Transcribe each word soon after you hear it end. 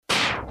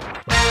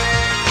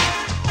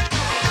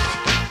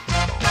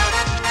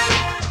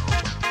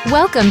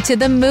Welcome to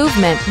The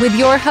Movement with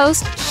your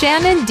host,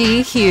 Shannon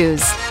D.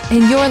 Hughes.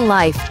 In your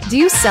life, do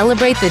you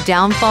celebrate the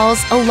downfalls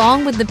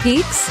along with the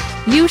peaks?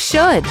 You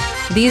should.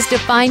 These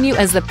define you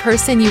as the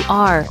person you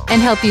are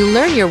and help you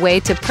learn your way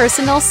to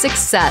personal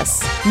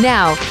success.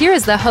 Now, here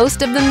is the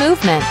host of The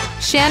Movement,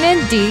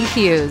 Shannon D.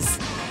 Hughes.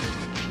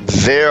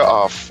 There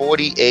are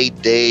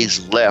 48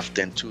 days left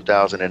in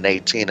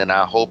 2018, and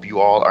I hope you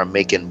all are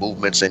making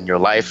movements in your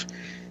life.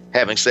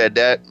 Having said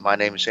that, my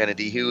name is Shannon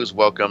D. Hughes.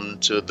 Welcome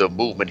to The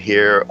Movement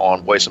here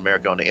on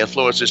Voiceamerica on the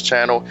Influencers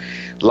channel,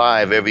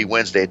 live every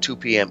Wednesday at 2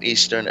 p.m.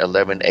 Eastern,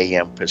 11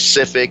 a.m.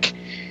 Pacific.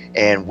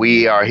 And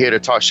we are here to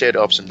talk, share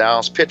the ups and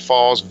downs,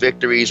 pitfalls,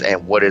 victories,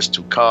 and what is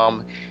to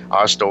come.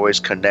 Our stories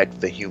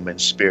connect the human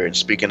spirit.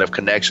 Speaking of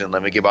connection,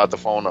 let me give out the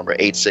phone number,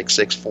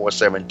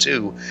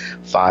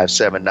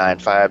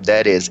 866-472-5795.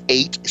 That is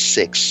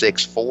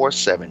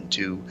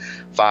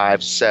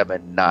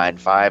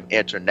 866-472-5795.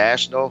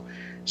 International,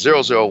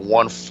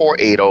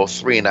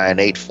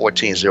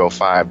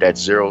 001-480-398-1405.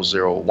 That's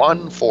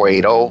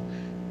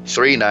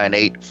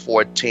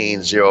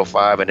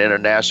 001-480-398-1405. And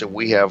international,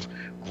 we have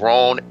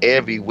grown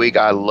every week.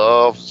 I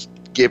love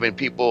giving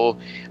people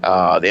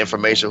the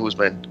information who's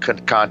been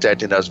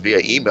contacting us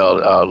via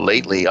email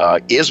lately.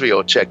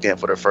 Israel checked in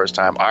for the first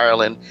time.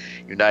 Ireland,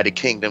 United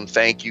Kingdom,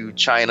 thank you.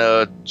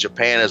 China,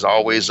 Japan is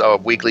always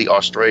weekly.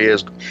 Australia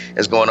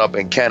is going up.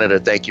 And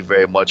Canada, thank you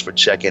very much for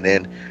checking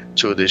in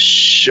to the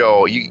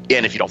show.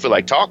 And if you don't feel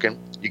like talking,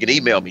 you can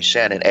email me,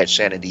 Shannon at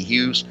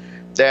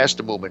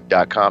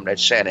ShannonDHughes-themovement.com.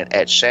 That's Shannon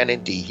at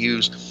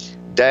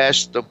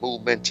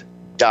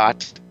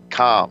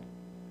ShannonDHughes-themovement.com.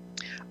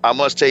 I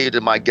must tell you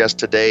that my guest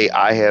today,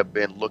 I have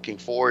been looking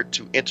forward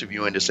to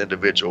interviewing this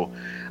individual.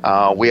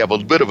 We have a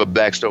bit of a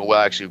backstory. We'll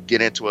actually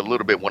get into a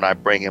little bit when I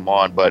bring him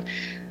on, but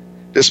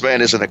this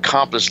man is an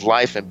accomplished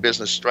life and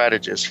business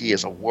strategist. He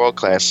is a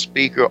world-class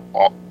speaker,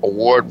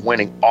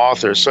 award-winning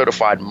author,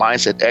 certified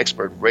mindset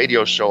expert,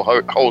 radio show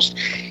host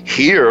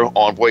here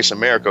on Voice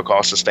America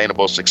called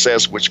Sustainable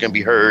Success, which can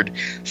be heard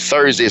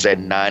Thursdays at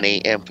 9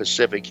 a.m.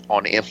 Pacific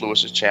on the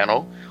Influencers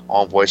channel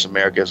on Voice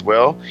America as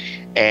well.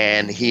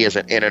 And he is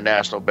an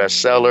international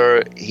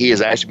bestseller. He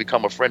has actually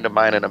become a friend of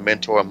mine and a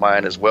mentor of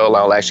mine as well.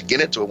 I'll actually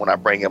get into it when I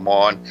bring him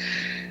on.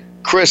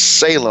 Chris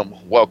Salem,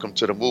 welcome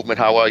to The Movement.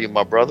 How are you,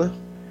 my brother?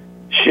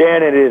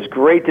 Shannon, it is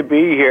great to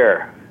be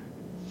here.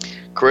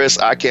 Chris,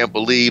 I can't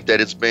believe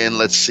that it's been,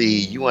 let's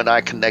see, you and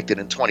I connected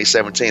in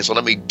 2017. So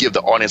let me give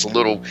the audience a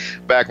little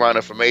background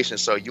information.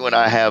 So you and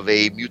I have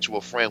a mutual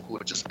friend who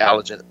is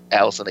Allison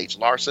H.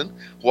 Larson,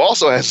 who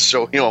also has a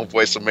show here on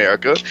Voice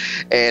America,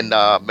 and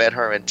met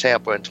her in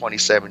Tampa in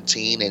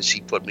 2017. And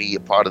she put me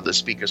a part of the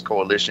Speakers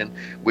Coalition,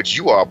 which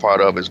you are a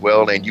part of as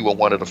well. And you were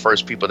one of the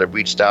first people that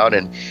reached out,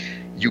 and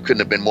you couldn't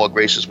have been more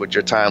gracious with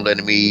your time,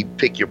 letting me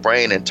pick your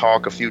brain and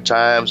talk a few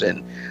times.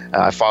 And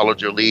I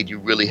followed your lead. You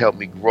really helped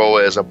me grow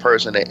as a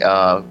person,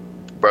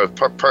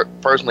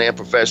 personally and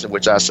professionally,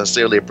 which I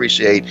sincerely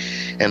appreciate.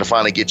 And to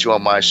finally get you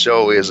on my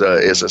show is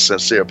a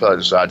sincere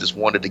pleasure. So I just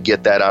wanted to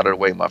get that out of the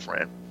way, my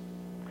friend.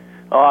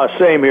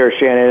 Same here,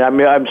 Shannon. I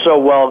mean, I'm so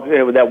well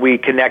that we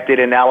connected,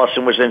 and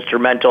Allison was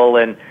instrumental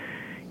in,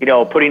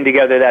 putting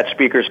together that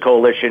Speakers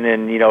Coalition.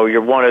 And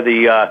you're one of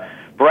the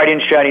bright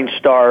and shining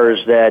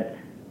stars that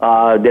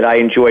I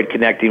enjoyed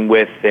connecting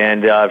with,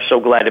 and so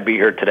glad to be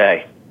here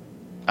today.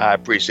 I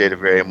appreciate it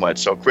very much.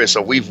 So, Chris,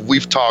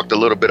 we've talked a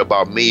little bit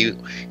about me,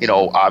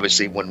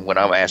 obviously when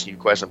I'm asking you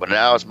questions, but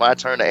now it's my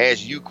turn to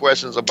ask you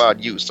questions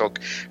about you. So,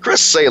 Chris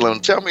Salem,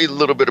 tell me a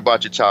little bit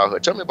about your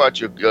childhood. Tell me about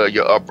your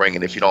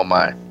upbringing, if you don't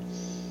mind.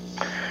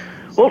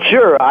 Well,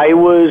 sure. I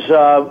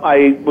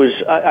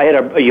had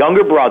a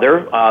younger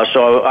brother,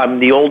 so I'm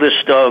the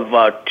oldest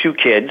of two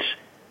kids,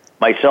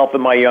 myself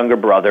and my younger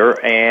brother,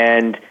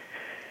 and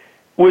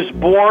was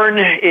born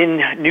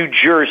in New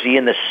Jersey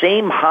in the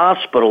same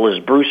hospital as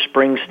Bruce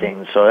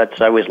Springsteen. So I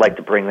always like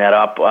to bring that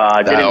up.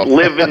 I didn't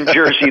live in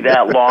Jersey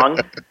that long,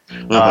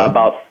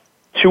 about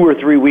 2 or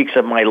 3 weeks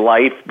of my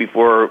life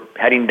before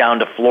heading down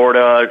to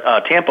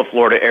Florida, Tampa,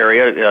 Florida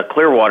area,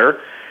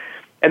 Clearwater.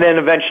 And then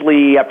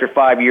eventually, after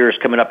 5 years,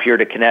 coming up here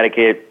to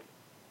Connecticut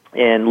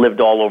and lived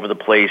all over the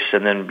place,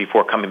 and then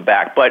before coming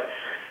back. But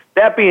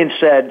that being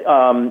said,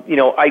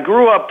 I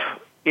grew up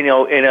in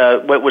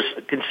what was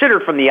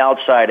considered from the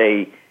outside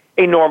a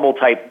normal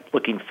type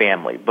looking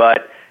family,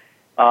 but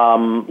a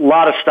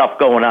lot of stuff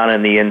going on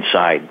in the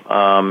inside.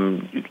 A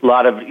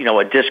lot of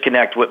a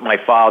disconnect with my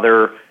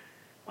father.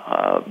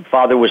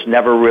 Father was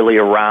never really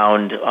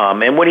around,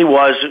 and when he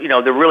was,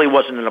 there really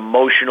wasn't an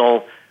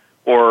emotional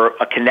or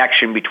a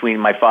connection between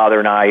my father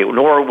and I,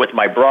 nor with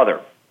my brother.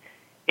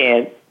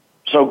 And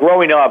so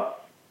growing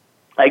up,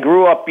 I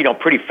grew up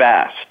pretty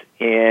fast,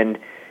 and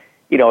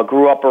I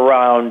grew up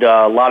around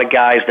a lot of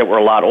guys that were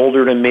a lot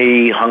older than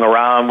me, hung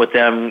around with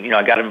them.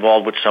 I got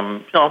involved with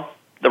some,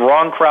 the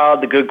wrong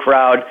crowd, the good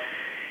crowd,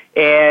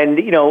 and,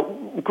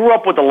 grew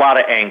up with a lot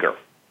of anger,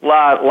 a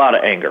lot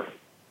of anger.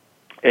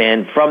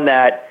 And from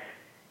that,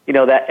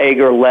 that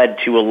anger led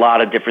to a lot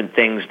of different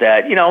things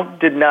that,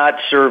 did not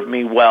serve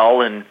me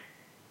well. And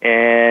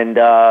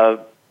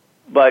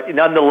But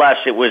nonetheless,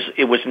 it was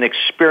an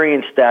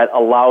experience that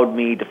allowed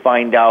me to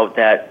find out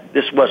that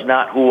this was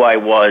not who I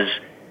was,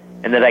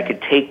 and that I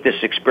could take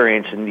this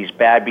experience and these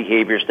bad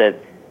behaviors that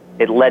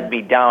it led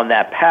me down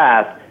that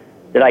path,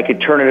 that I could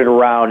turn it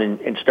around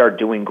and start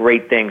doing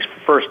great things.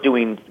 First,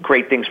 doing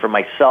great things for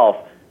myself,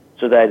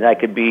 so that I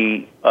could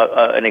be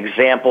an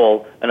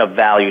example and of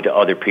value to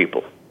other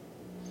people.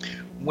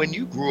 When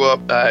you grew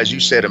up, as you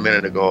said a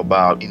minute ago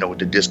about, with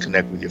the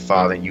disconnect with your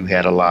father, and you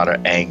had a lot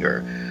of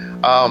anger,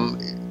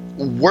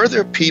 were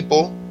there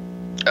people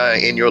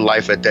in your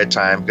life at that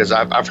time? Because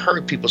I've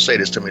heard people say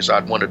this to me, so I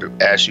wanted to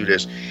ask you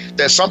this,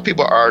 that some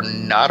people are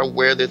not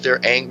aware that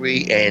they're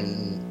angry,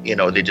 and,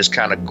 they just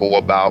kind of go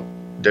about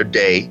their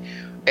day.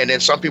 And then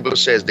some people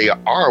says they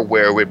are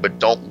aware of it, but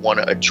don't want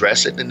to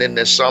address it. And then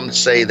there's some that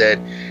say that,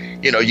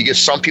 you get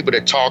some people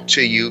that talk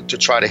to you to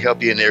try to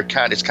help you, and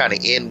it's kind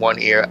of in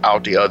one ear,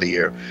 out the other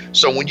ear.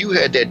 So when you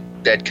had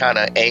that kind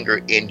of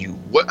anger in you,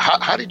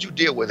 how did you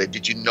deal with it?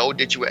 Did you know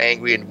that you were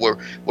angry, and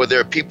were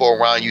there people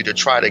around you to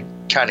try to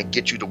kind of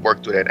get you to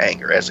work through that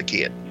anger as a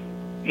kid?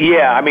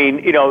 Yeah,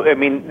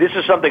 this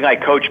is something I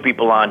coach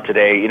people on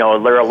today. There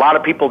are a lot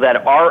of people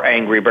that are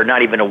angry but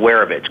not even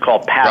aware of it. It's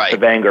called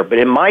passive anger. But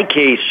in my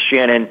case,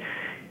 Shannon,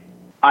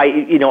 I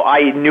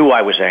knew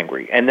I was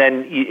angry, and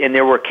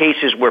there were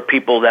cases where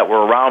people that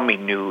were around me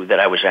knew that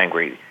I was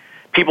angry.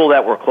 People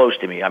that were close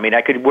to me.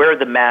 I could wear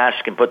the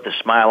mask and put the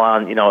smile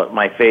on,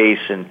 my face,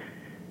 and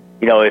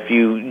if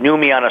you knew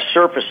me on a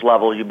surface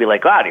level, you'd be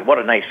like, God, what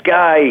a nice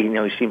guy.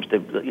 He seems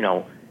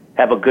to,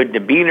 have a good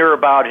demeanor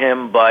about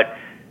him, but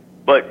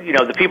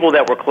the people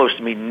that were close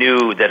to me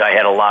knew that I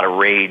had a lot of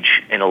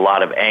rage and a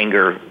lot of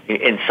anger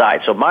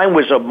inside. So mine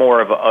was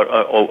more of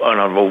on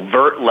an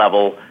overt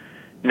level,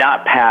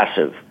 not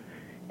passive.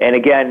 And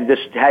again, this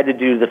had to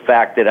do with the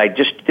fact that I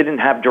just didn't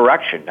have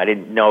direction. I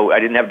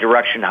didn't have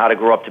direction how to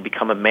grow up to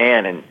become a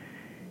man, and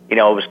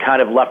I was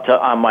kind of left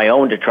on my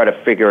own to try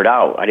to figure it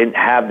out. I didn't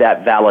have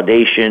that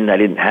validation. I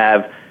didn't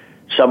have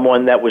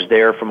someone that was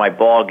there for my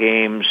ball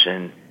games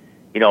and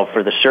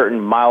for the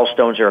certain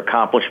milestones or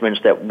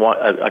accomplishments that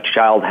a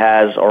child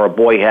has or a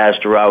boy has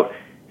throughout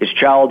his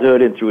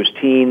childhood and through his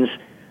teens.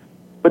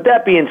 But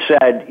that being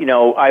said,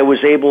 I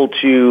was able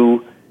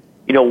to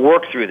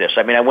work through this.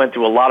 I went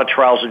through a lot of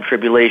trials and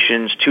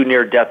tribulations, 2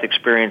 near-death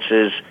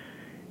experiences,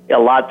 a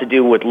lot to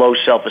do with low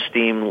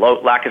self-esteem,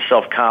 lack of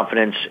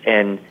self-confidence,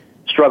 and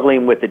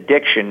struggling with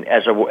addiction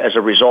as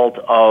a result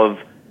of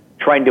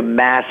trying to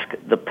mask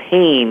the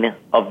pain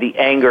of the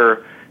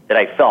anger that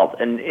I felt.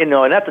 And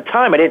at the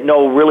time, I didn't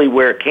know really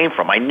where it came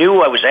from. I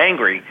knew I was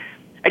angry.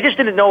 I just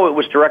didn't know it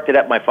was directed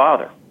at my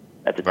father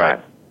at the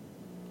time.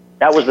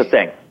 That was the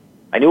thing.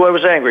 I knew I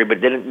was angry, but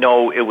didn't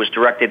know it was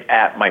directed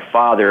at my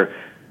father,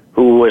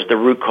 who was the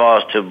root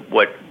cause to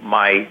what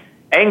my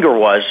anger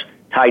was,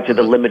 tied to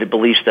the limited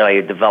beliefs that I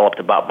had developed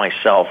about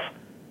myself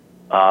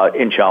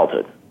in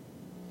childhood.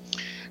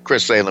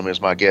 Chris Salem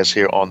is my guest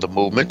here on The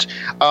Movement.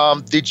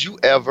 Did you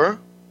ever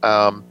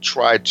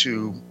try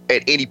to,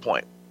 at any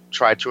point,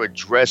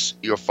 address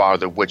your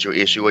father with your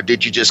issue, or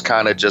did you just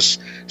kind of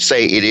just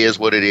say, it is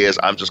what it is,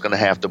 I'm just going to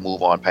have to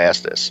move on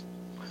past this?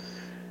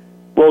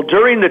 Well,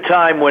 during the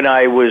time when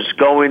I was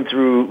going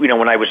through,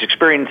 when I was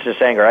experiencing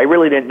this anger, I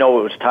really didn't know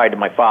it was tied to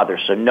my father,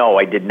 so no,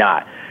 I did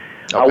not.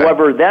 Okay.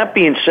 However, that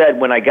being said,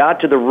 when I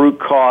got to the root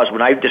cause,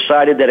 when I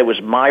decided that it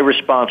was my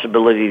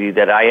responsibility,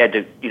 that I had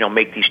to,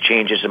 make these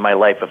changes in my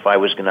life if I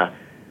was going to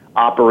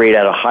operate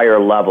at a higher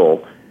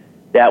level,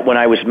 that when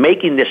I was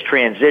making this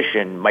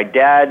transition, my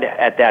dad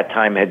at that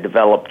time had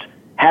developed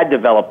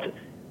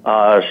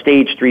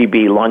stage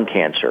 3B lung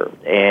cancer,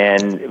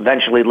 and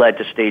eventually led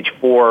to stage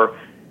 4,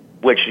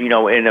 which,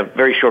 in a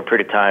very short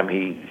period of time,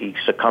 he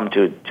succumbed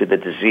to the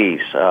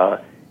disease,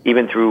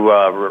 even through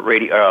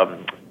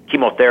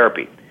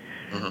chemotherapy.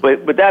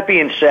 Mm-hmm. But that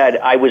being said,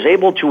 I was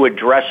able to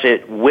address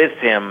it with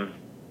him,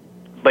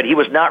 but he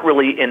was not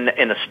really in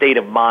a state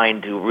of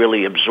mind to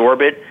really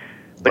absorb it.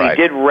 But he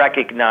did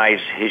recognize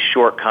his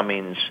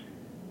shortcomings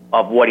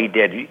of what he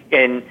did.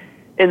 And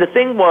the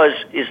thing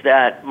is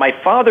that my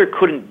father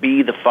couldn't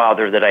be the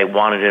father that I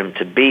wanted him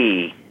to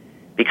be,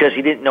 because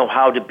he didn't know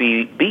how to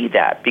be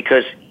that,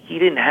 because he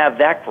didn't have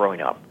that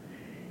growing up.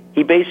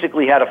 He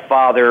basically had a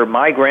father,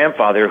 my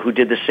grandfather, who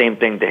did the same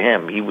thing to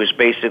him. He was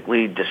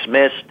basically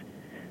dismissed,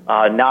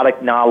 not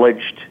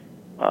acknowledged,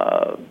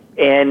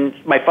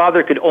 and my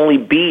father could only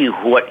be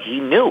what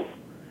he knew.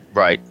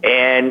 Right.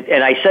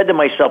 And I said to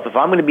myself, if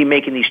I'm going to be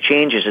making these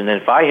changes, and then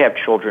if I have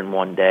children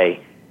one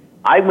day,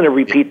 I'm going to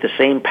repeat the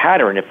same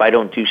pattern if I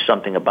don't do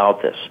something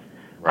about this.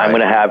 Right.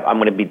 I'm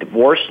going to be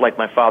divorced like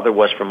my father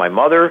was from my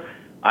mother.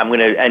 I'm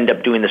going to end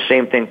up doing the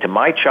same thing to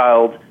my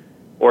child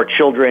or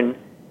children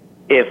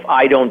if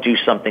I don't do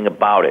something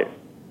about it.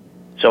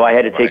 So I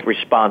had to take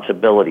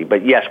responsibility.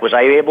 But yes, was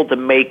I able to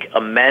make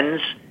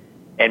amends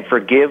and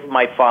forgive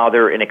my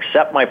father and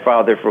accept my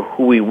father for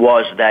who he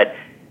was, that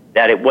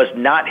it was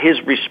not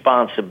his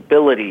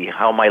responsibility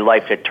how my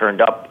life had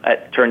turned out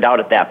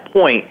at that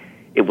point.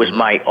 It was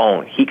my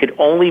own. He could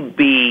only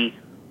be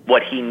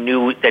what he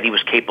knew that he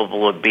was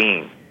capable of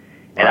being.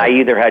 And I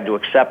either had to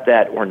accept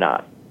that or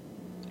not.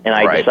 And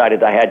I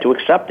decided I had to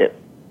accept it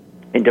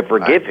and to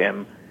forgive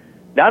him,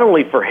 not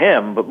only for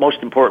him, but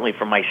most importantly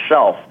for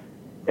myself,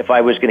 if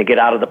I was going to get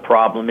out of the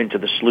problem into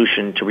the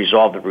solution to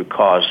resolve the root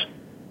cause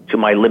to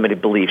my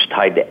limited beliefs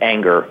tied to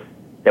anger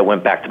that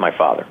went back to my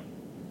father.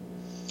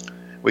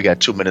 We got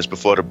 2 minutes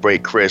before the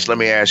break. Chris, let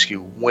me ask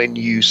you, when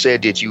you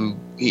said that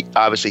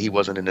obviously he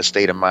wasn't in a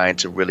state of mind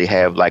to really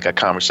have like a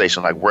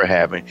conversation like we're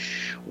having,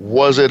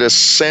 was it a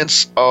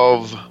sense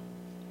of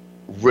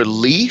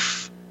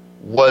relief?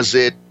 Was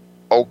it,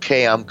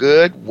 okay, I'm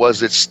good?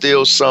 Was it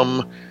still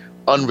some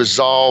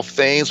unresolved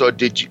things? Or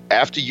did you,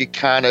 after you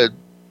kind of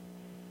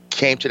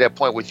came to that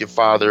point with your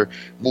father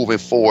moving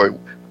forward,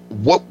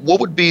 what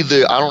would be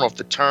the, I don't know if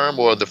the term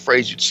or the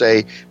phrase you'd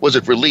say, was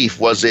it relief?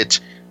 Was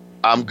it,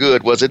 I'm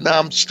good? Was it, no,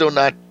 I'm still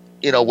not,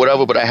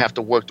 whatever, but I have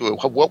to work through it?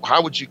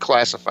 How would you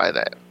classify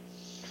that?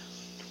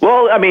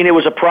 Well, I mean, it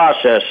was a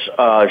process,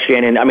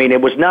 Shannon. I mean,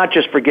 it was not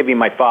just forgiving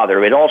my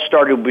father. It all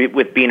started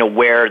with being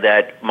aware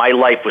that my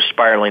life was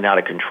spiraling out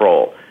of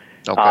control.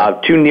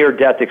 Okay. 2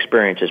 near-death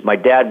experiences. My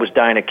dad was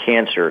dying of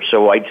cancer,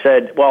 so I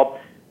said, well,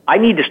 I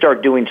need to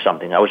start doing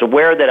something. I was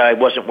aware that I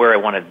wasn't where I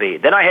wanted to be.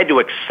 Then I had to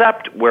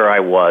accept where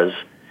I was,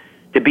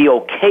 to be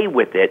okay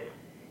with it,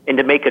 and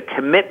to make a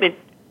commitment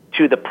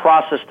to the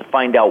process to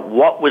find out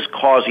what was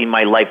causing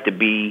my life to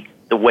be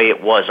the way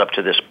it was up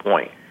to this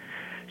point.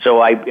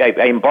 So I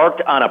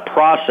embarked on a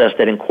process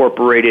that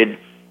incorporated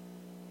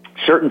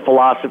certain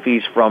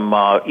philosophies from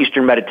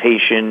Eastern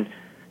meditation,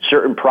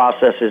 certain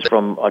processes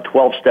from a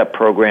 12-step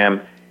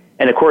program,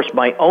 and of course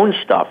my own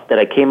stuff that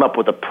I came up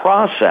with a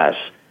process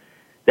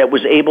that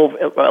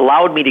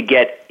allowed me to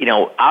get,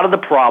 out of the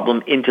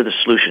problem into the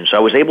solution. So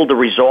I was able to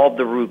resolve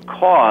the root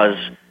cause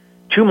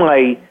to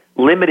my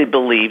limited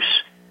beliefs,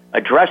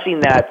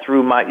 addressing that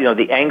through my,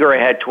 the anger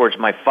I had towards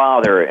my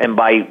father, and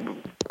by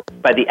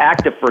the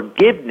act of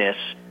forgiveness,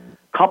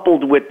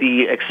 coupled with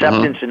the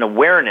acceptance and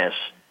awareness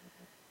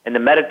and the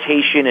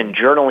meditation and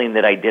journaling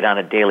that I did on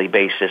a daily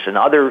basis and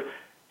other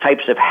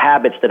types of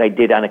habits that I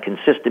did on a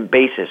consistent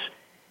basis,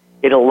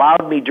 it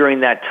allowed me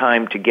during that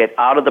time to get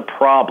out of the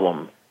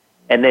problem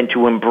and then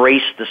to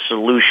embrace the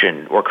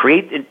solution, or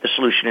create the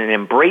solution and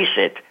embrace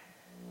it,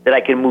 that I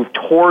can move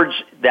towards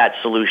that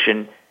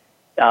solution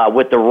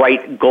with the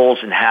right goals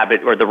and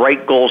habit, or the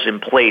right goals in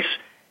place,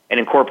 and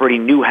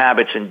incorporating new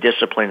habits and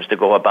disciplines to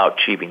go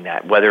about achieving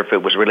that, whether if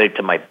it was related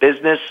to my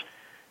business,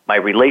 my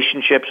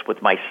relationships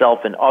with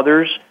myself and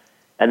others,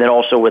 and then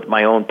also with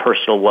my own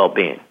personal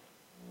well-being.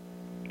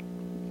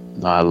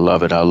 I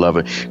love it. I love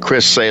it.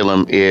 Chris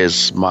Salem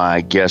is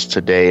my guest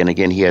today. And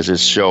again, he has his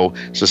show,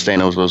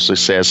 Sustainable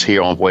Success,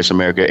 here on Voice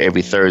America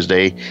every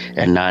Thursday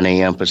at 9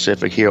 a.m.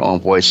 Pacific here on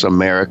Voice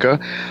America.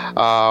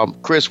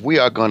 Chris, we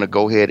are going to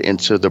go ahead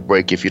into the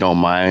break if you don't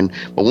mind.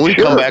 But when we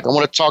come back, I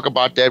want to talk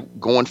about that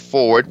going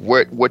forward,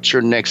 what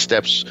your next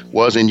steps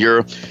was in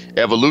your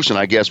evolution,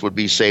 I guess would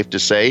be safe to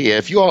say.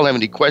 If you all have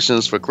any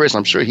questions for Chris,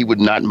 I'm sure he would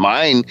not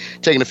mind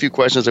taking a few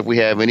questions if we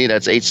have any.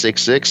 That's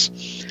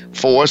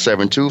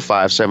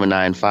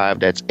 866-472-5795.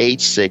 That's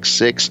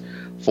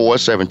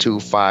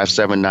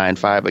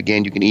 866-472-5795.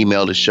 Again, you can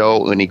email the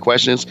show any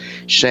questions,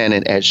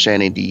 Shannon at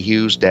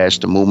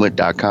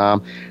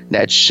shannondhughes-themovement.com.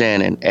 That's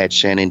Shannon at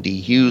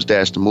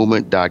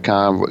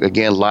shannondhughes-themovement.com.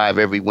 Again, live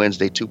every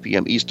Wednesday, 2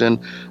 p.m. Eastern,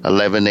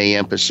 11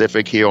 a.m.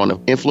 Pacific, here on the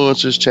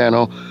Influencers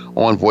channel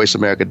on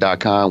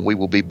voiceamerica.com. We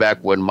will be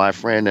back with my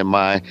friend and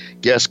my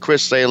guest,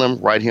 Chris Salem,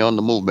 right here on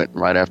The Movement,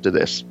 right after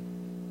this.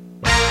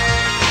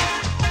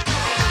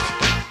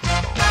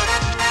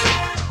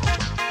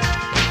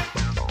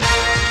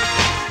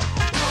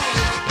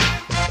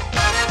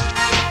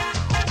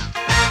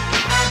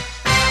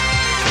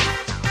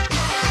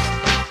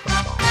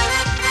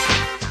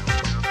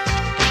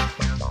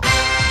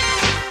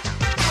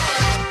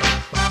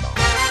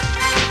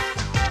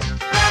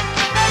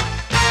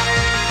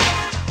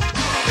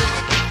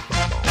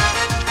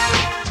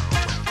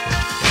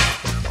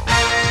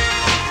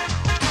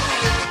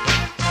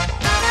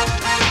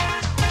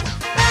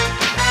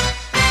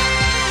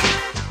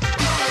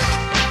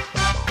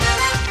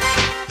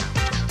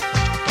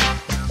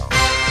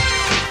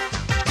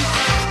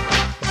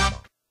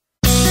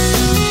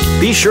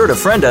 Be sure to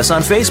friend us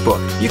on Facebook.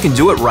 You can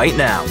do it right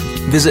now.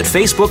 Visit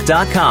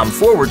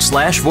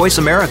facebook.com/Voice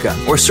America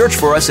or search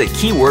for us at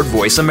keyword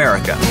Voice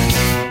America.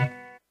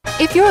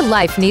 If your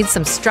life needs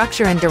some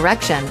structure and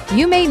direction,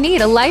 you may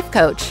need a life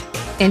coach.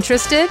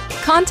 Interested?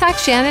 Contact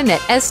Shannon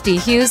at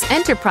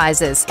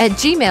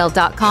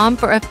sdhughesenterprises@gmail.com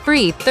for a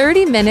free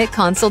 30-minute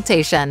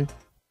consultation.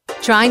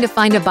 Trying to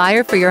find a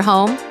buyer for your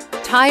home?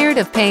 Tired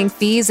of paying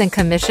fees and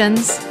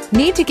commissions?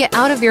 Need to get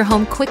out of your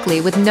home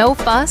quickly with no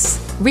fuss?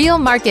 Real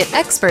Market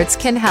Experts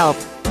can help.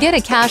 Get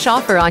a cash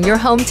offer on your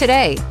home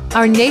today.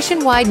 Our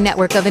nationwide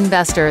network of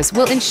investors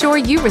will ensure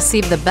you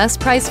receive the best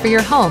price for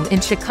your home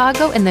in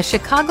Chicago and the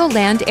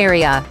Chicagoland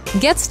area.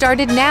 Get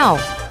started now.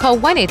 Call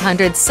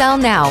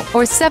 1-800-SELL-NOW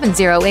or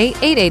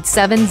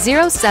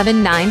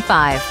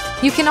 708-887-0795.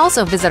 You can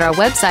also visit our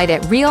website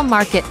at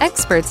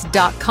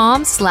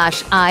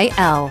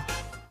realmarketexperts.com/IL.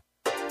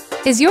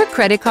 Is your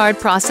credit card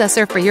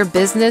processor for your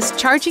business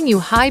charging you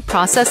high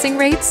processing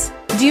rates?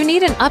 Do you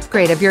need an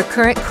upgrade of your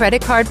current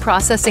credit card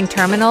processing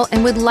terminal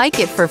and would like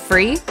it for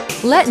free?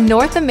 Let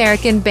North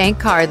American Bank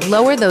Card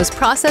lower those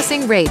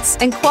processing rates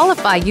and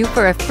qualify you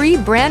for a free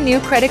brand new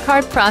credit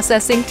card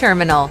processing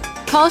terminal.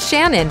 Call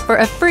Shannon for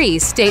a free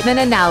statement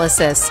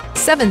analysis,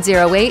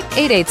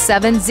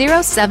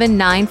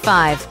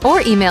 708-887-0795,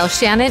 or email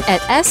Shannon at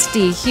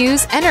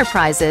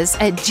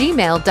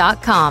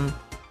sdhughesenterprises@gmail.com.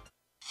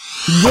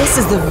 This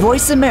is the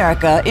Voice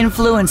America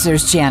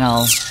Influencers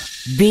Channel.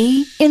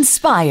 Be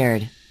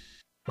inspired.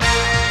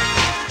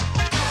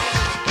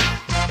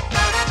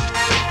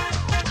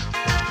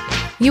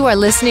 You are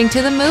listening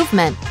to The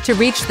Movement. To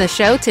reach the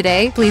show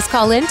today, please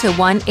call in to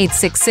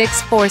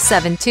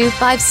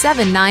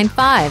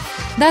 1-866-472-5795.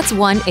 That's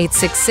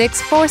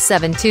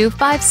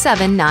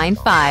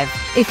 1-866-472-5795.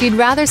 If you'd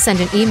rather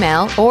send an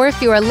email, or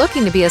if you are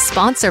looking to be a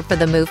sponsor for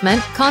The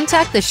Movement,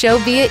 contact the show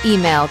via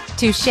email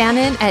to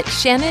Shannon at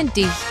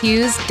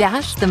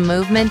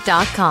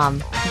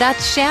shannondhughes-themovement.com.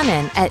 That's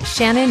Shannon at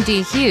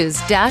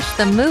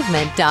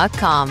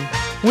shannondhughes-themovement.com.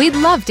 We'd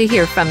love to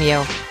hear from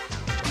you.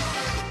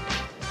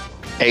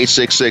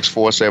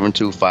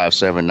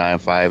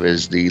 866-472-5795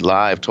 is the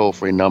live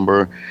toll-free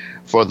number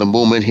for The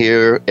Movement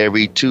here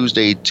every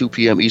Tuesday, 2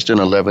 p.m. Eastern,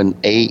 11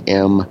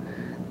 a.m.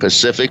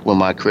 Pacific with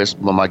my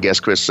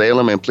guest, Chris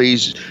Salem. And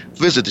please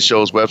visit the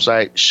show's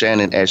website,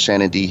 Shannon at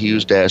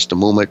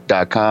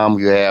shannondhughes-themovement.com.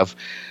 You have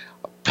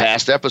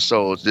past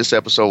episodes. This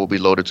episode will be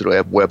loaded to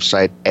the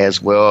website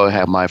as well. I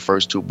have my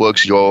first two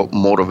books, Your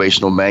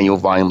Motivational Manual,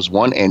 Volumes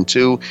 1 and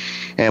 2,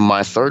 and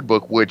my third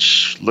book,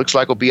 which looks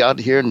like will be out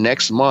here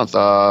next month,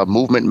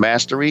 Movement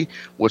Mastery,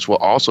 which will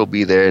also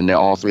be there. And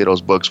all three of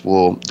those books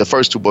the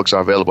first two books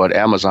are available at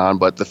Amazon,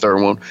 but the third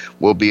one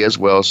will be as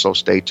well. So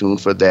stay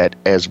tuned for that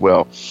as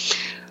well.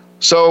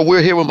 So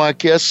we're here with my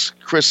guest,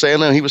 Chris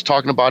Salem. He was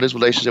talking about his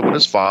relationship with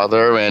his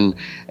father and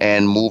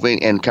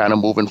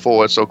moving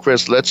forward. So,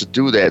 Chris, let's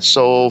do that.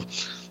 So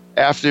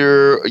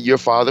after your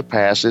father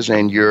passes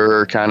and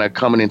you're kind of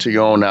coming into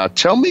your own now,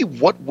 tell me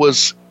what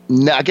was,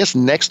 I guess,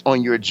 next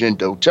on your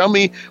agenda. Tell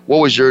me what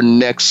was your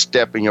next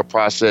step in your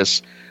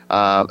process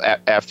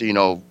after,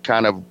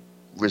 kind of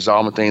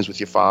resolving things with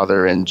your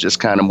father and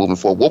just kind of moving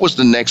forward. What was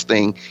the next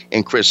thing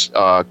in Chris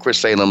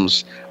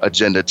Salem's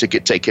agenda to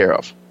take care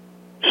of?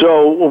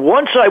 So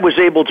once I was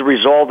able to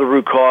resolve the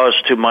root cause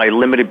to my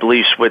limited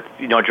beliefs with,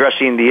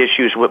 addressing the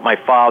issues with my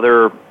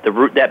father,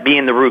 that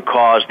being the root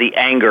cause, the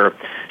anger.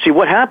 See,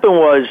 what happened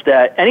was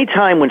that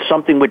anytime when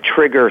something would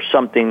trigger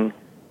something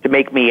to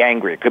make me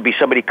angry, it could be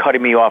somebody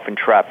cutting me off in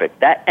traffic,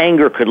 that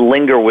anger could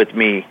linger with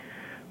me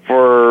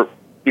for,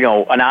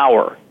 an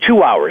hour,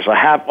 2 hours,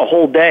 a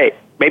whole day,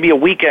 maybe a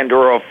weekend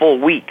or a full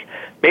week,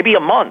 maybe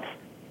a month.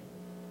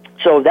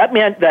 So that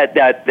meant that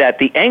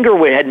the anger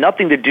had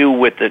nothing to do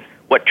with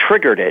what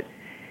triggered it.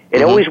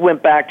 It always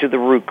went back to the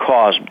root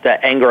cause,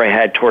 that anger I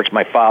had towards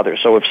my father.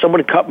 So if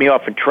someone cut me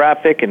off in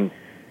traffic and,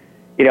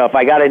 if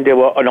I got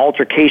into an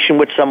altercation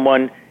with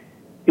someone,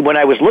 when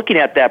I was looking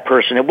at that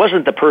person, it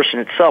wasn't the person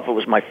itself, it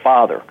was my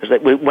father, because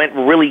it went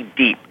really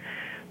deep.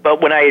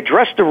 But when I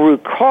addressed the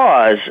root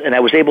cause and I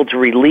was able to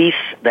release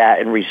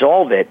that and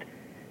resolve it,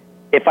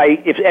 if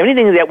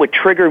anything that would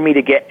trigger me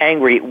to get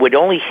angry, it would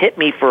only hit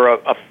me for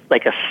a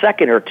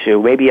second or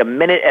two, maybe a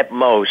minute at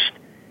most,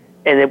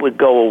 and it would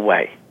go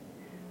away.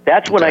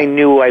 That's when I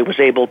knew I was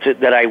able to,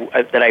 that I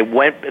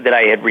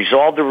had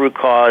resolved the root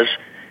cause.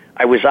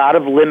 I was out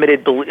of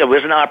I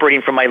wasn't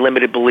operating from my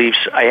limited beliefs.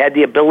 I had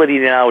the ability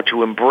now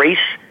to embrace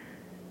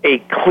a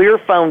clear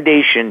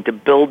foundation to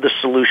build the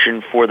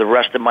solution for the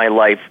rest of my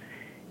life,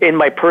 in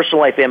my personal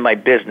life and my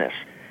business.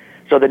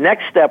 So the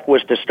next step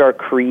was to start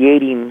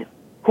creating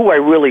who I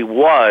really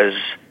was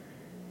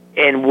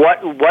and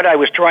what I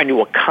was trying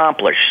to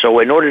accomplish. So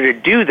in order to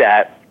do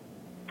that,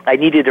 I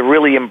needed to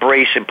really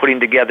embrace and putting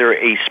together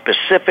a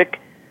specific,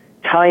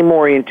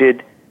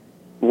 time-oriented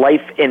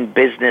life and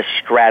business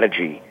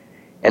strategy.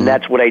 And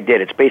that's what I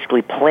did. It's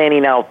basically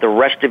planning out the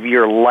rest of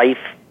your life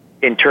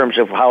in terms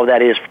of how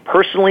that is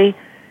personally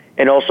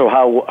and also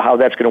how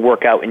that's going to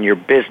work out in your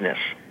business.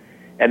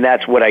 And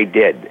that's what I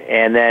did.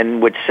 And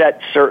then would set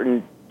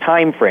certain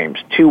time frames,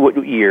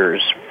 2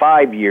 years,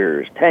 5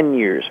 years, 10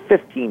 years,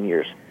 15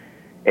 years,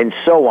 and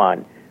so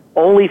on.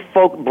 Only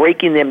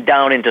breaking them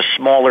down into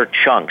smaller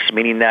chunks,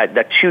 meaning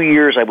that 2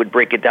 years I would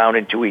break it down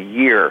into a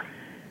year,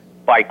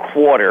 by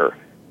quarter,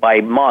 by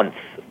month,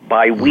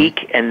 by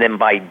week, and then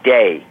by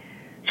day.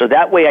 So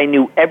that way I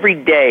knew every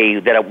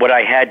day that what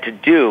I had to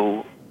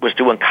do was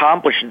to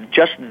accomplish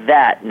just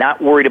that,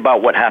 not worried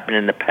about what happened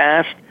in the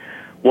past,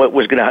 what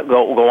was going to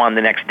go on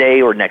the next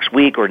day or next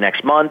week or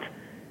next month,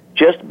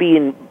 just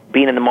being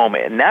in the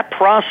moment. And that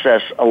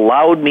process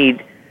allowed me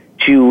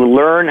to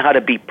learn how to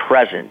be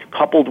present.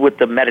 Coupled with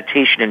the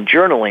meditation and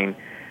journaling,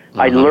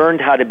 I learned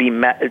how to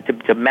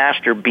to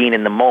master being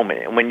in the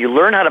moment. And when you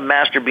learn how to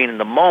master being in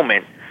the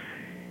moment,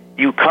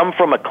 you come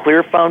from a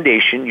clear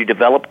foundation, you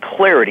develop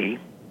clarity,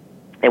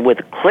 and with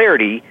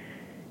clarity,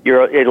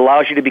 it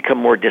allows you to become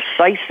more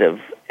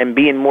decisive and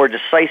being more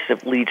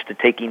decisive leads to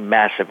taking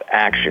massive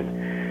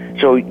action.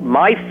 So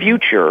my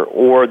future,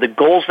 or the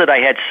goals that I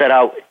had set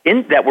out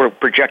that were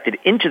projected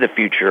into the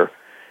future,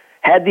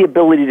 had the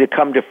ability to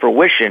come to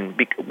fruition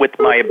with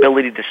my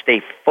ability to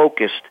stay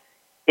focused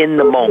in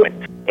the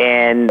moment.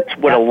 And it's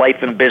what a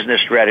life and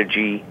business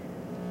strategy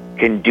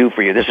can do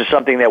for you. This is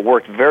something that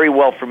worked very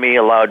well for me,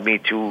 allowed me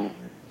to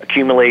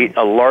accumulate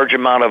a large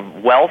amount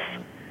of wealth,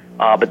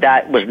 but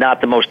that was not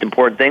the most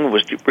important thing. It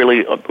was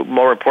really,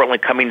 more importantly,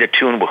 coming to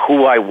tune with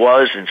who I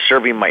was and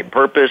serving my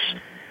purpose,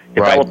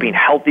 developing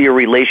healthier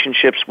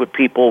relationships with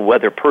people,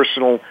 whether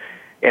personal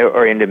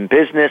or in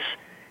business,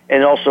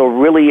 and also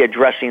really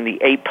addressing the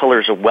 8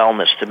 pillars of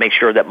wellness to make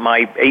sure that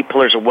my 8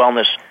 pillars of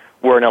wellness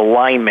were in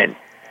alignment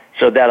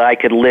so that I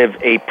could live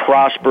a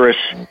prosperous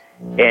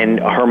and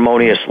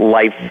harmonious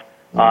life,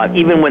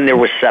 even when there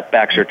were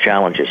setbacks or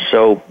challenges.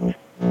 So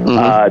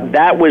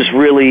that was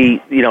really,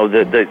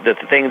 the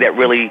thing that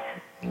really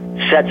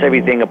sets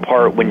everything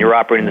apart when you're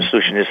operating the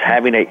solution is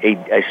having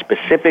a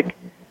specific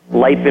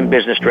life and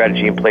business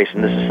strategy in place,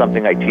 and this is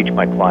something I teach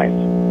my clients.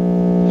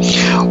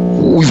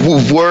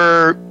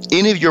 Were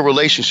any of your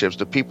relationships,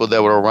 the people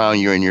that were around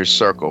you in your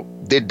circle,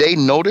 did they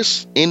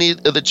notice any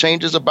of the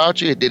changes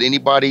about you? Did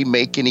anybody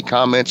make any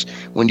comments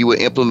when you were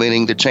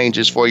implementing the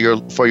changes for your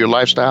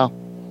lifestyle?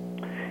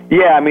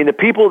 Yeah, I mean, the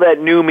people that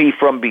knew me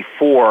from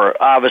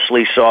before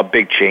obviously saw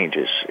big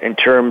changes in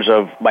terms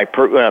of my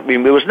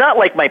it was not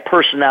like my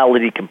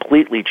personality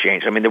completely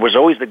changed. I mean, there was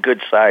always the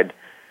good side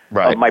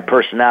of my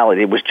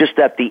personality. It was just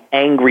that the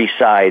angry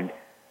side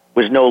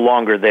was no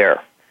longer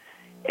there.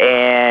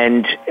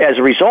 And as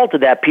a result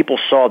of that, people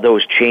saw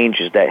those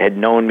changes that had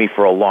known me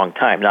for a long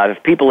time. Now,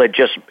 if people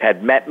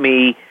had met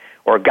me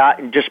or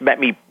just met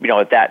me,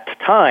 at that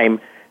time,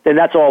 then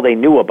that's all they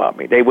knew about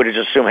me. They would have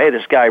just assumed, hey,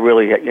 this guy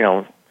really,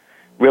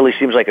 really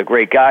seems like a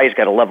great guy. He's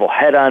got a level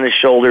head on his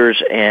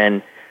shoulders,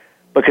 and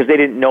because they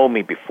didn't know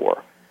me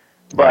before.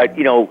 But,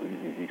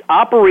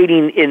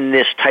 operating in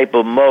this type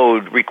of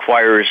mode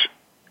requires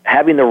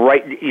having the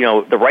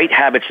right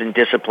habits and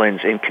disciplines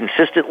and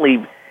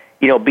consistently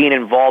being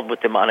involved with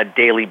them on a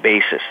daily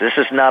basis. This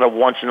is not a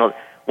once in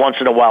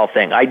a while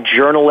thing. I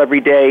journal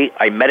every day.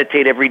 I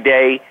meditate every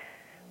day.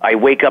 I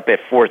wake up at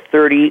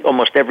 4:30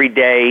 almost every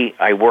day.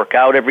 I work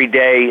out every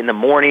day in the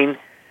morning.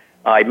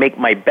 I make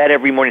my bed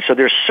every morning. So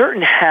there's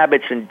certain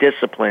habits and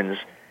disciplines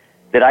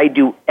that I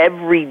do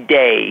every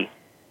day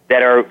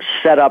that are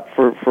set up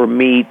for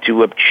me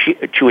to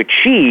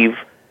achieve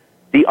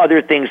the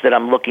other things that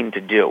I'm looking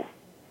to do.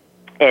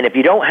 And if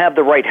you don't have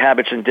the right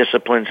habits and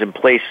disciplines in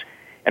place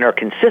and are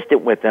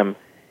consistent with them,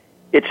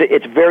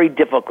 it's very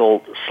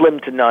difficult, slim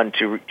to none,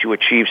 to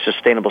achieve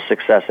sustainable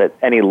success at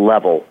any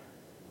level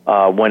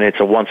when it's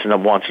a once in a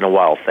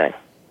while thing.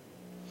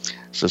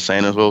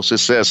 Sustainable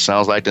Success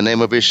sounds like the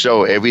name of his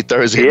show every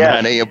Thursday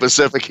at 9 a.m.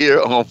 Pacific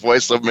here on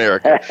Voice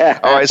America.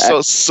 All right,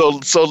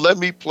 so let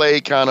me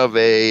play kind of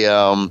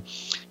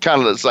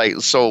let's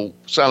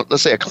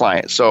say a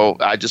client. So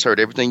I just heard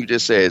everything you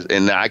just said,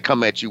 and I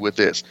come at you with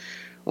this.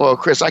 Well,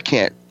 Chris, I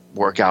can't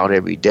work out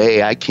every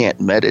day. I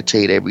can't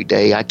meditate every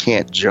day. I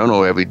can't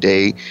journal every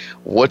day.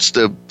 What's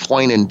the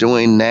point in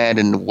doing that?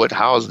 And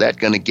how is that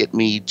going to get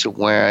me to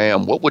where I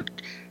am? What would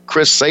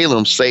Chris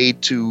Salem say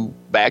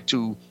back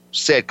to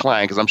said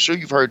client? Because I'm sure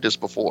you've heard this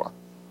before.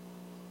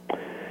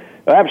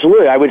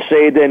 Absolutely. I would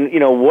say then,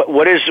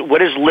 what is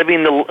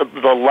living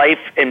the life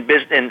and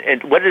business,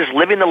 and what is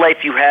living the life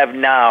you have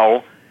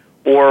now,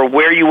 or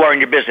where you are in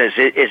your business?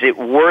 Is it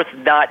worth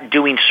not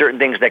doing certain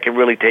things that can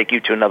really take you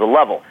to another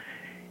level?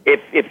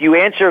 If you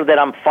answer that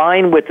I'm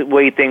fine with the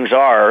way things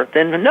are,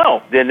 then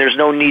no, then there's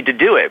no need to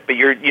do it. But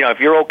if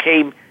you're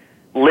okay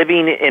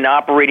living and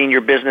operating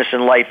your business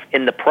and life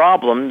in the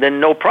problem, then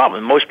no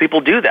problem. Most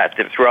people do that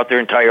throughout their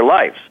entire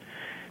lives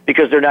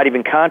because they're not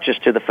even conscious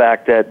to the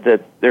fact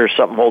that there's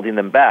something holding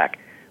them back,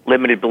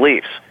 limited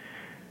beliefs.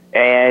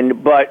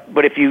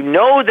 But if you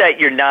know that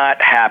you're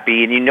not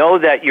happy and you know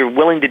that you're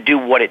willing to do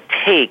what it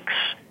takes,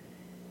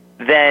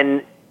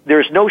 then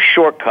there's no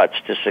shortcuts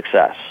to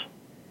success.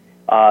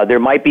 There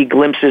might be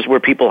glimpses where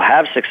people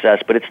have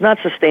success, but it's not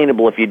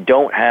sustainable if you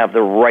don't have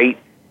the right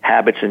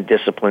habits and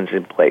disciplines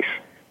in place.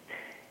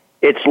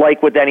 It's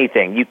like with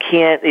anything. You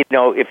can't,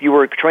 if you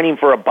were training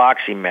for a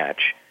boxing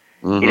match,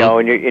 and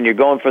you're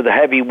going for the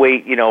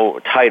heavyweight,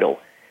 title,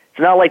 it's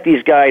not like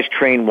these guys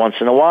train once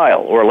in a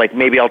while, or like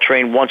maybe I'll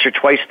train once or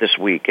twice this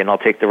week and I'll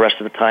take the rest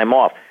of the time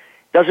off.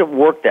 It doesn't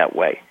work that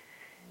way.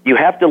 You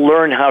have to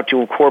learn how to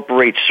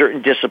incorporate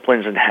certain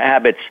disciplines and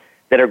habits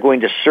that are going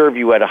to serve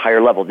you at a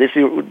higher level. This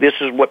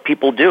is what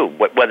people do,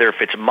 whether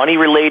if it's money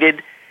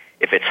related,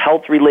 if it's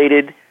health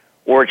related,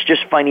 or it's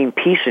just finding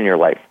peace in your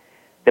life.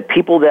 The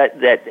people that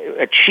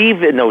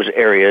achieve in those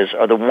areas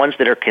are the ones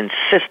that are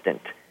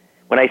consistent.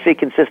 When I say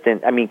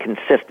consistent, I mean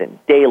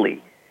consistent,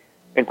 daily,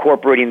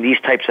 incorporating these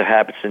types of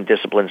habits and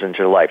disciplines into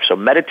their life. So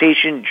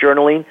meditation,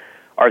 journaling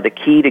are the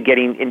key to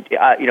getting,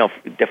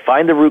 to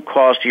find the root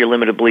cause to your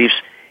limited beliefs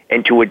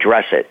and to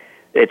address it.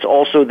 It's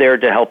also there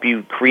to help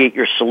you create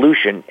your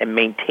solution and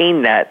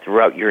maintain that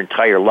throughout your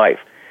entire life.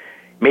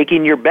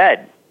 Making your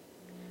bed,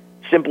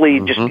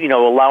 simply just,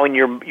 allowing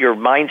your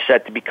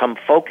mindset to become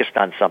focused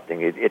on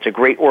something. It's a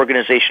great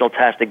organizational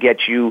task to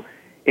get you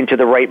into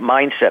the right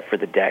mindset for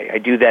the day. I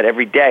do that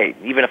every day,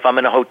 even if I'm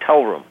in a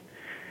hotel room.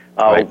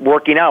 Right.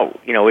 Working out,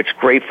 it's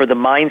great for the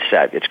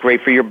mindset. It's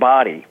great for your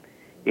body.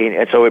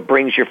 And so it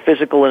brings your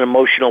physical and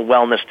emotional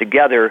wellness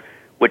together,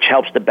 which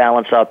helps to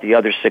balance out the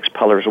other 6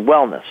 pillars of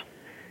wellness.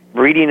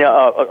 Reading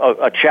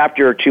a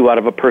chapter or 2 out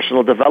of a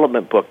personal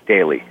development book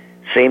daily,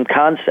 same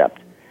concept.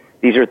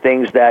 These are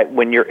things that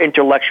when you're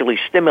intellectually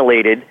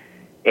stimulated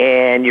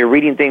and you're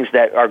reading things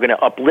that are going to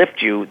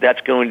uplift you,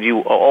 that's going to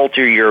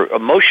alter your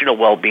emotional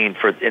well-being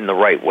in the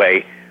right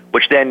way,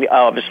 which then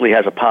obviously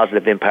has a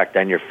positive impact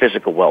on your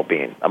physical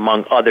well-being,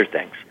 among other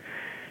things.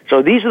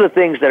 So these are the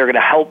things that are going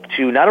to help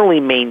to not only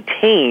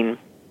maintain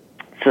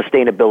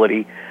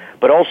sustainability,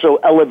 but also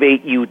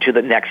elevate you to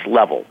the next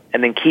level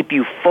and then keep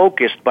you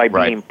focused by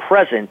being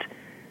present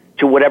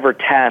to whatever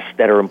tasks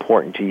that are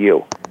important to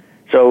you.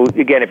 So,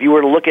 again, if you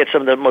were to look at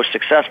some of the most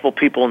successful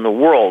people in the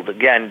world,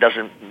 again,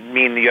 doesn't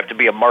mean you have to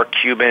be a Mark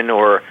Cuban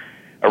or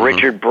a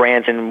Richard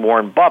Branson,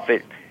 Warren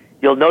Buffett.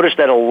 You'll notice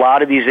that a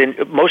lot of these,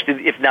 most,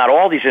 if not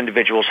all these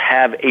individuals,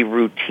 have a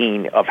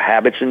routine of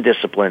habits and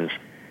disciplines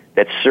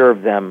that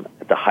serve them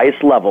at the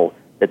highest level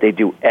that they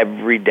do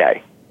every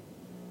day.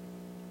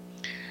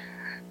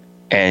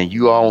 And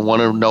you all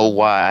want to know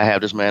why I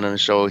have this man on the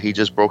show. He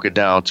just broke it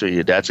down to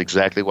you. That's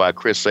exactly why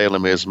Chris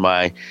Salem is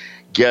my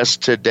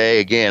guest today.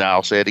 Again,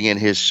 I'll say it again,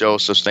 his show,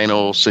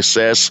 Sustainable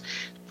Success,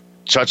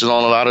 touches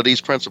on a lot of these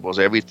principles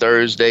every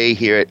Thursday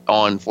here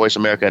on Voice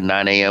America at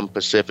 9 a.m.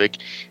 Pacific.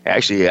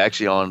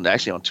 Actually on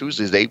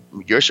Tuesdays,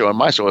 your show and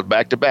my show is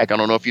back to back. I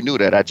don't know if you knew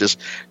that. I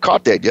just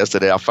caught that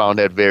yesterday. I found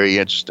that very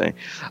interesting.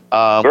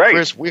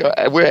 Chris,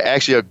 we're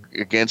actually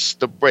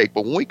against the break,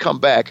 but when we come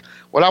back,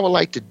 what I would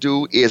like to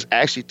do is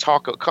actually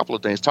talk a couple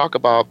of things. Talk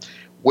about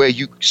where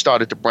you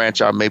started to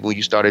branch out, maybe when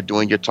you started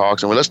doing your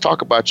talks. And let's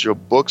talk about your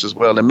books as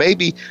well. And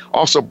maybe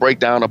also break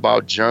down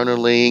about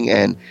journaling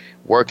and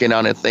working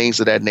on and things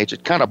of that nature.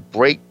 Kind of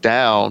break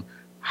down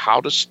how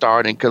to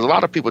start. And because a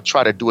lot of people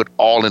try to do it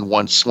all in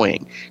one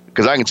swing.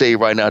 Because I can tell you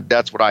right now,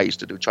 that's what I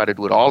used to do. Try to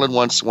do it all in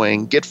one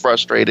swing, get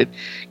frustrated,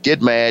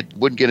 get mad,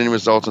 wouldn't get any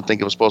results and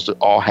think it was supposed to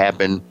all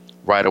happen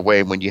right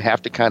away when you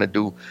have to kind of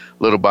do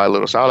little by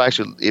little. So I'll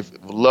actually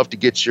love to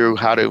get you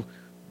how to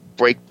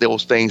break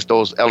those things,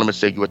 those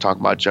elements that you were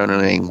talking about,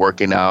 journaling,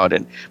 working out,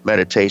 and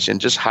meditation,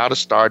 just how to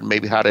start,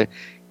 maybe how to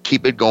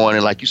keep it going.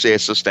 And like you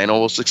said,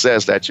 sustainable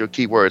success, that's your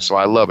key word. So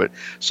I love it.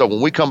 So when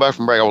we come back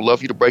from break, I would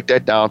love you to break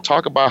that down.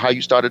 Talk about how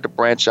you started to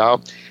branch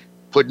out,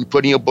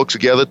 putting your books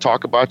together,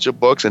 talk about your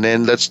books, and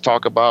then let's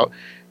talk about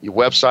your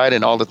website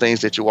and all the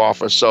things that you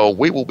offer. So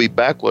we will be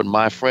back with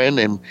my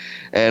friend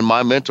and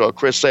my mentor,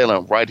 Chris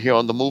Salem, right here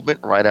on The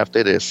Movement, right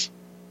after this.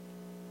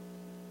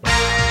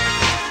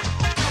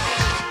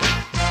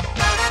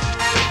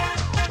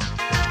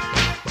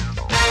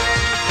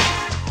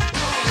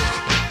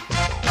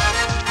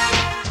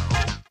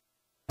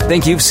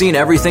 Think you've seen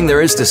everything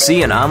there is to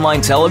see in online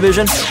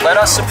television? Let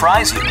us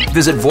surprise you.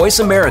 Visit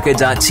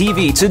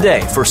voiceamerica.tv today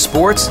for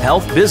sports,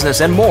 health,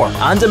 business, and more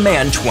on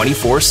demand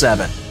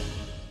 24/7.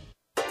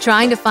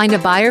 Trying to find a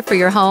buyer for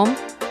your home?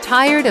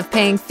 Tired of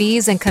paying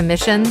fees and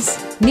commissions?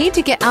 Need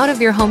to get out of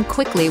your home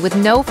quickly with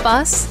no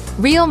fuss?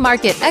 Real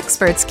Market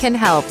Experts can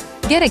help.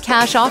 Get a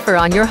cash offer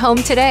on your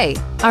home today.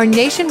 Our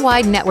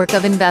nationwide network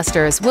of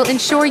investors will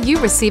ensure you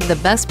receive the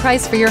best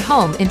price for your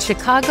home in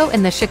Chicago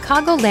and the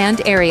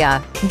Chicagoland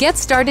area. Get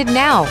started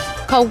now.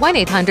 Call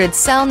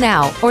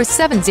 1-800-SELL-NOW or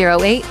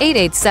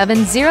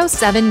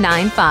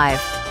 708-887-0795.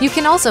 You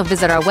can also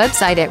visit our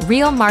website at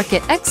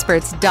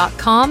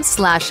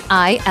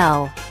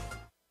realmarketexperts.com/IL.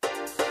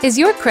 Is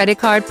your credit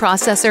card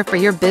processor for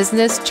your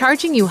business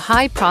charging you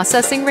high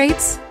processing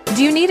rates?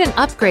 Do you need an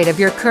upgrade of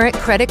your current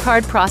credit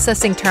card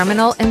processing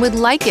terminal and would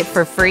like it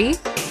for free?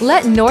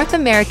 Let North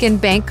American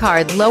Bank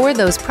Card lower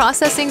those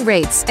processing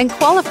rates and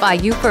qualify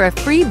you for a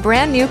free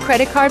brand new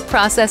credit card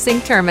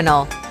processing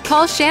terminal.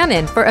 Call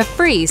Shannon for a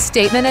free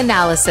statement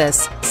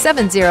analysis,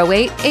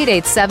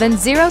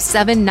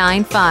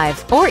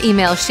 708-887-0795, or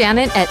email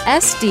Shannon at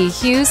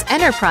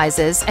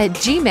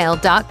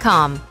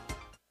sdhughesenterprises@gmail.com.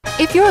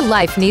 If your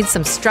life needs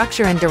some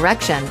structure and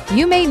direction,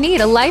 you may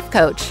need a life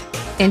coach.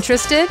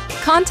 Interested?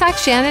 Contact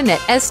Shannon at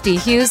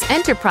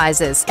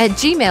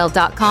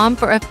sdhughesenterprises@gmail.com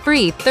for a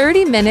free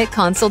 30-minute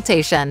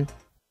consultation.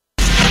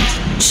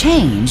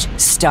 Change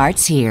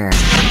starts here.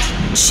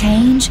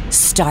 Change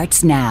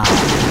starts now.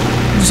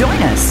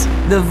 Join us,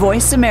 the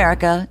Voice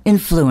America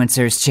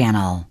Influencers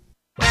Channel.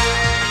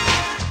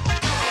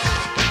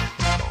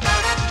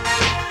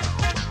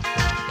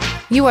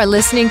 You are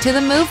listening to The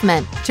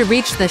Movement. To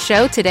reach the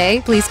show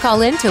today, please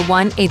call in to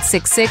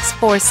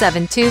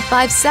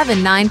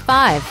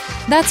 1-866-472-5795.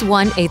 That's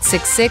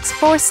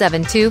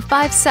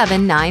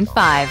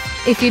 1-866-472-5795.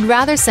 If you'd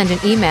rather send an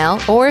email,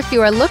 or if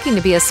you are looking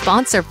to be a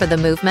sponsor for The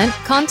Movement,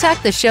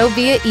 contact the show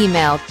via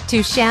email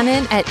to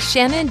Shannon at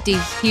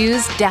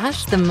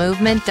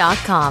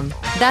shannondhughes-themovement.com.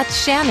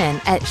 That's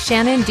Shannon at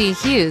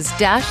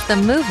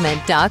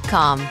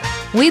shannondhughes-themovement.com.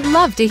 We'd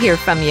love to hear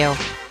from you.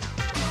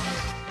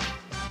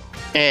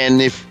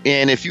 And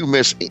if you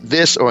miss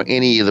this or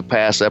any of the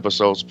past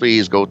episodes,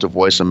 please go to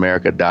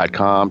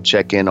voiceamerica.com,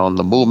 check in on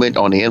the movement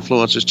on the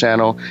Influencers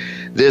channel.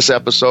 This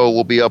episode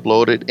will be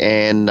uploaded,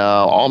 and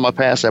all my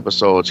past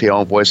episodes here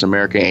on Voice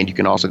America, and you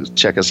can also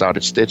check us out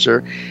at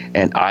Stitcher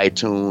and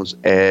iTunes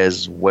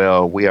as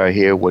well. We are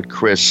here with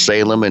Chris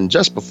Salem, and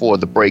just before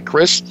the break,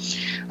 Chris,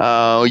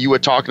 you were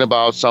talking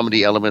about some of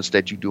the elements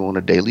that you do on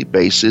a daily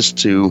basis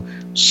to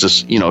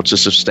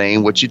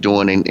sustain what you're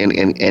doing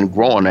and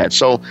grow on that.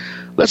 So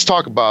let's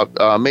talk about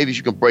maybe if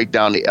you can break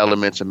down the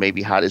elements and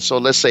maybe how to. So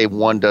let's say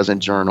one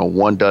doesn't journal,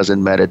 one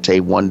doesn't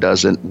meditate, one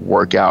doesn't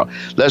work out.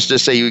 Let's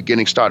just say you're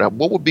getting started.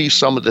 What would be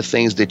some of the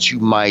things that you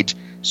might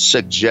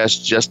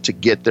suggest just to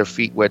get their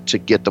feet wet, to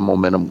get the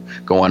momentum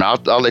going?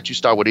 I'll let you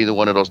start with either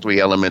one of those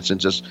three elements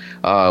and just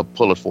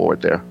pull it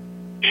forward there.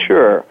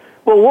 Sure.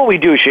 Well, what we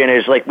do, Shannon,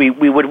 is like we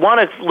would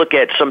want to look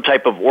at some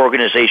type of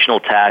organizational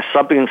task,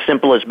 something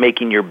simple as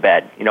making your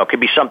bed. It could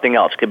be something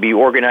else. It could be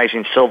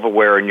organizing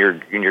silverware in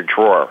your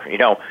drawer.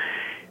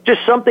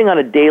 Just something on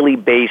a daily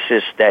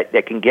basis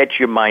that can get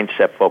your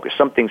mindset focused,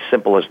 something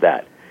simple as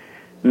that.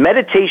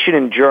 Meditation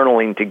and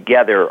journaling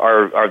together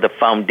are the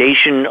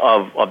foundation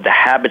of the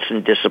habits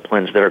and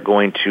disciplines that are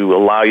going to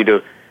allow you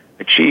to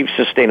achieve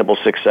sustainable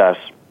success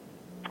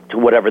to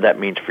whatever that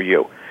means for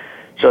you.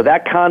 So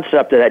that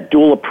concept of that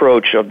dual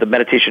approach of the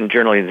meditation and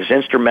journaling is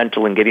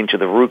instrumental in getting to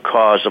the root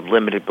cause of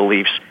limited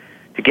beliefs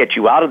to get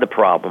you out of the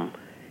problem,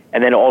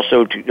 and then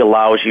also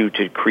allows you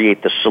to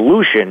create the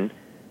solution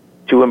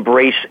to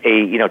embrace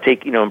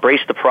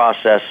embrace the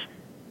process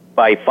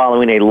by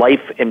following a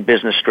life and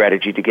business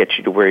strategy to get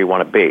you to where you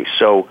want to be.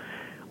 So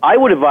I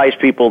would advise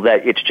people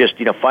that it's just,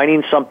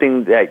 finding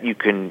something that you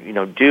can,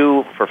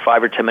 do for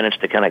 5 or 10 minutes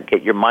to kind of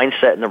get your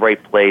mindset in the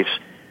right place,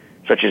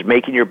 such as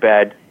making your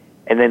bed,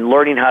 and then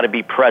learning how to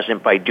be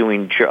present by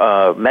doing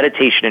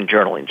meditation and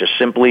journaling. Just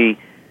simply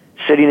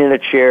sitting in a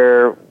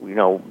chair,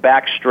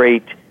 back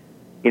straight,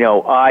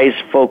 eyes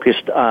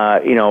focused,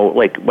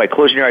 like by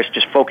closing your eyes,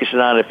 just focusing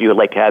on it if you had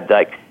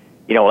like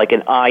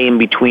an eye in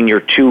between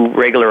your two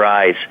regular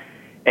eyes,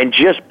 and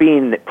just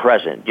being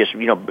present, just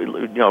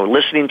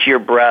listening to your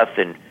breath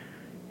and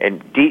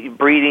deep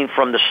breathing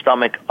from the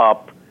stomach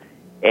up,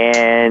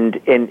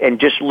 and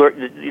just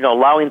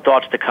allowing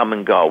thoughts to come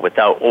and go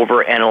without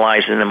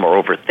overanalyzing them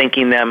or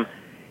overthinking them,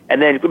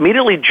 and then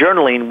immediately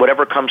journaling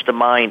whatever comes to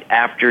mind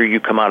after you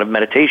come out of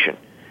meditation.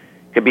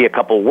 It could be a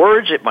couple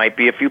words, it might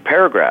be a few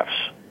paragraphs.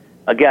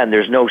 Again,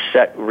 there's no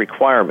set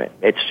requirement.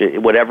 It's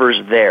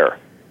whatever's there.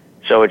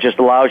 So it just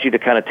allows you to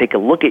kind of take a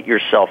look at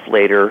yourself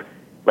later,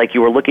 like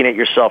you were looking at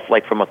yourself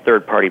like from a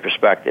third-party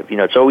perspective.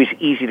 It's always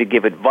easy to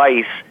give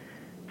advice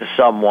to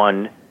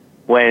someone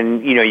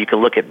when, you can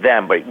look at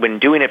them. But when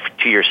doing it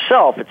to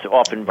yourself, it's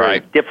often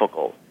very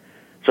difficult.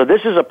 So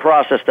this is a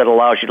process that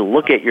allows you to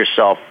look at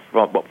yourself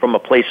from a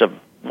place of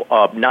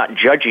not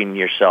judging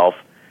yourself,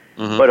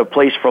 but a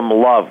place from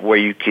love where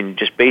you can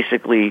just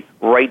basically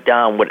write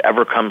down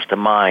whatever comes to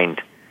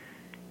mind.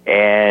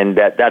 And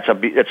that's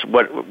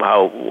what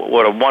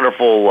a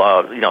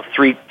wonderful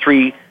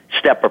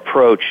three-step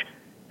approach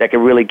that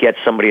can really get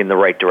somebody in the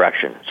right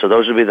direction. So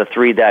those would be the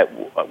three that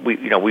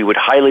we would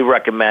highly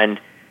recommend,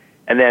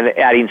 and then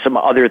adding some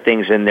other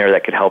things in there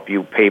that could help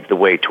you pave the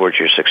way towards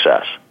your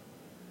success.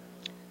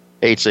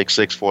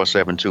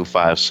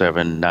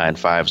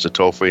 866-472-5795 is the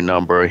toll-free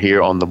number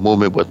here on The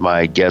Movement with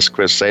my guest,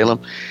 Chris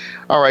Salem.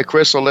 All right,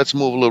 Chris, so let's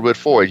move a little bit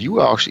forward.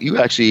 You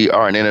actually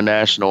are an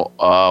international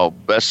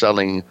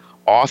best-selling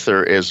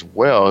author as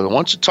well. Why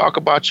don't you talk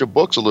about your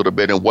books a little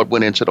bit and what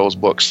went into those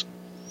books?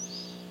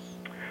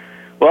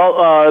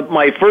 Well,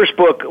 my first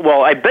book,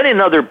 I've been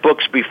in other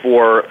books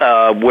before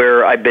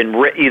where I've been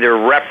either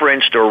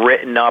referenced or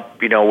written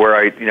up, where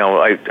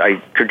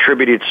I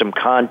contributed some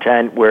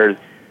content where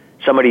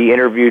somebody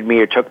interviewed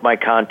me or took my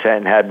content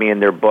and had me in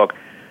their book.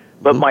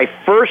 But my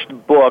first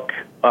book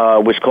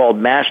was called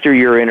Master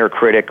Your Inner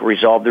Critic,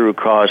 Resolve the Root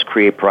Cause,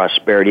 Create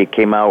Prosperity. It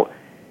came out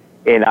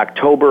in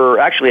October,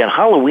 actually on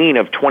Halloween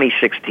of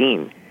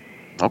 2016.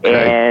 Okay.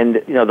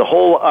 And, the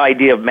whole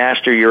idea of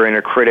Master Your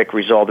Inner Critic,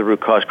 Resolve the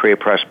Root Cause,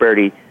 Create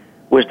Prosperity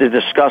was to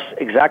discuss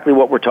exactly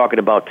what we're talking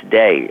about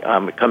today.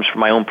 It comes from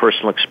my own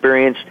personal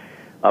experience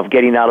of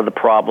getting out of the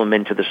problem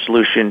into the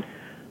solution,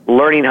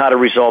 learning how to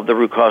resolve the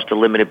root cause to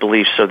limited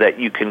beliefs so that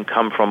you can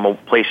come from a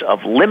place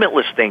of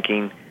limitless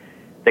thinking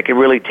that can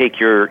really take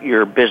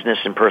your business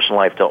and personal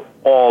life to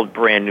all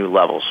brand new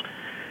levels.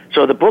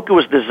 So the book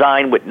was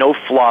designed with no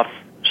fluff,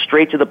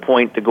 straight to the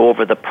point to go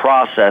over the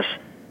process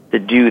to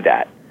do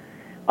that.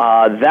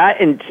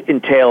 That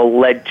entail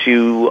led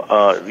to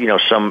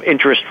some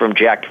interest from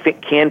Jack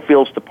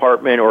Canfield's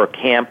department or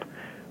camp,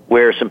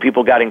 where some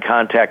people got in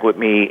contact with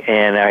me,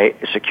 and I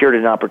secured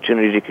an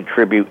opportunity to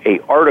contribute an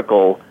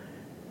article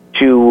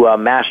to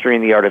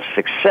Mastering the Art of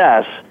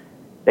Success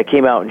that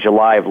came out in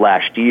July of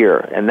last year.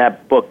 And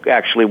that book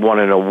actually won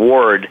an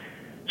award.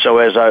 So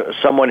as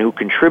someone who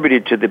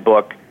contributed to the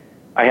book,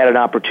 I had an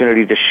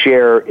opportunity to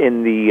share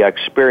in the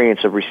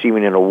experience of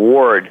receiving an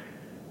award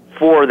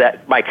for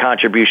that, my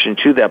contribution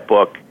to that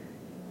book.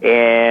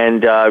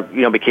 and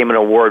became an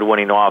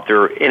award-winning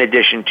author, in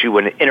addition to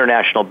an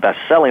international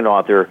best-selling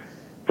author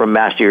from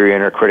Master Your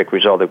Inner Critic,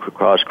 Resolve the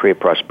Cause, Create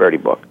Prosperity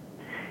book.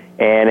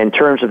 And in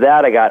terms of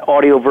that, I got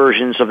audio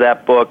versions of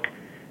that book.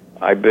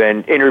 I've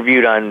been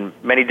interviewed on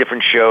many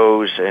different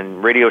shows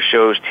and radio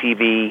shows,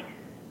 TV,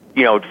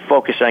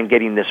 focus on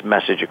getting this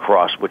message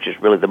across, which is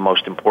really the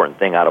most important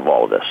thing out of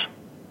all of this.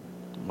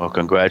 Well,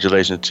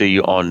 congratulations to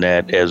you on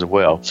that as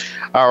well.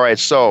 All right,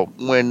 so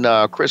when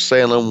Chris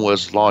Salem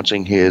was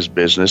launching his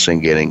business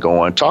and getting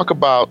going, talk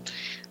about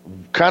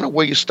kind of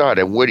where you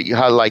started,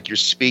 how like you're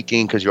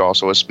speaking, because you're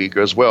also a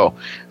speaker as well.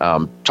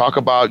 Talk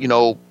about,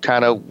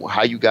 kind of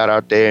how you got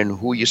out there and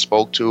who you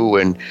spoke to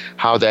and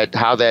how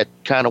that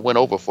kind of went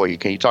over for you.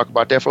 Can you talk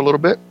about that for a little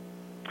bit?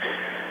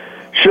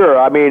 Sure.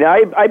 I mean,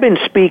 I've been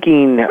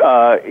speaking,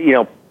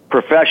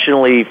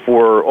 professionally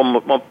for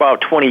about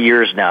 20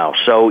 years now.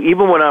 So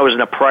even when I was in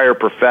a prior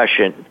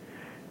profession,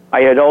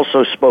 I had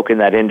also spoken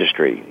that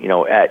industry,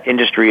 at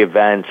industry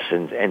events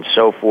and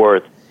so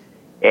forth.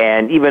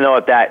 And even though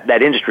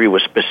that industry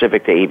was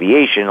specific to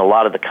aviation, a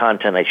lot of the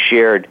content I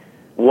shared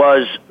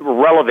was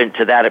relevant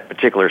to that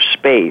particular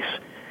space.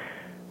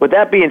 With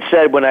that being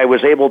said, when I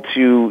was able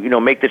to,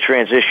 make the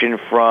transition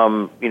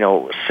from,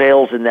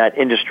 sales in that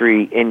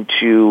industry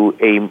into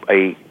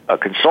a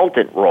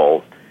consultant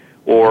role,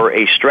 or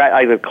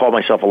I would call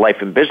myself a life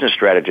and business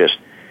strategist,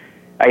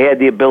 I had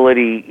the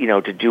ability,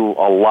 to do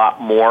a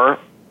lot more,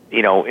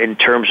 in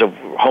terms of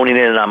honing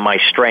in on my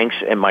strengths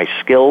and my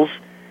skills,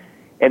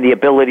 and the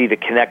ability to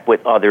connect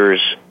with others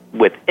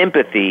with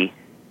empathy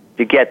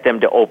to get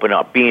them to open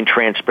up, being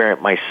transparent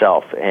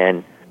myself.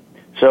 And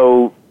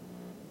so,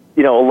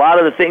 a lot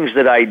of the things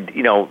that I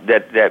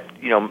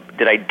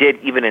did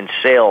even in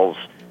sales,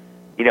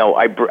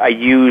 I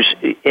use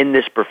in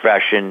this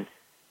profession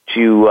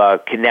to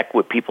connect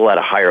with people at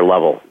a higher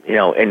level,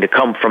 and to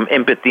come from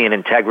empathy and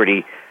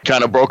integrity.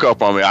 Kind of broke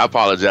up on me. I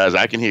apologize.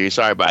 I can hear you.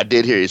 Sorry, but I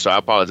did hear you, so I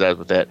apologize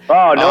with that.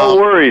 Oh, no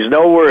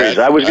worries.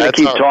 I was going to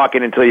keep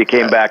talking until you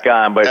came back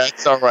on, but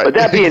that's all right. But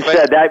that being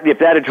said, if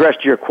that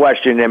addressed your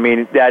question, I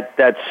mean that's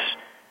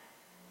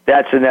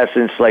in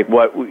essence like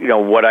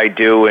what I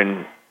do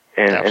and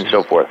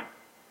so forth.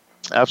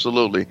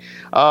 Absolutely.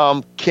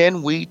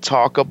 Can we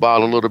talk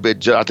about a little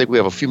bit? I think we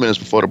have a few minutes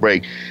before the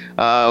break.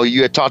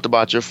 You had talked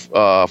about your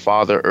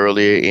father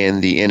earlier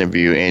in the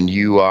interview, and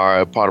you are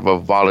a part of a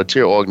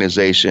volunteer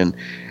organization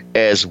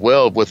as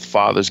well with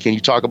fathers. Can you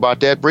talk about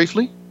that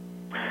briefly?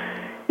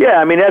 Yeah,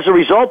 I mean, as a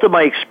result of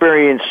my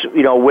experience,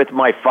 with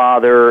my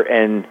father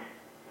and,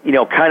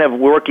 kind of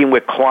working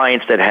with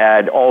clients that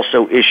had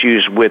also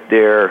issues with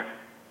their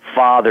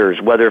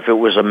fathers, whether if it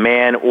was a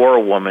man or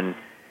a woman,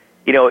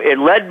 it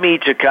led me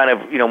to kind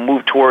of,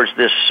 move towards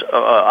this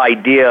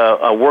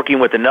idea, working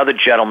with another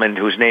gentleman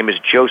whose name is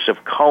Joseph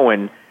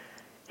Cohen.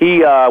 He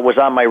was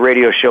on my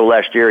radio show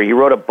last year. He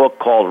wrote a book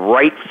called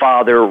Right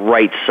Father,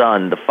 Right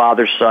Son, the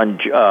father-son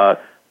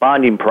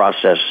bonding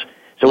process.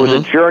 So it was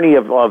a journey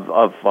of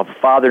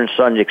father and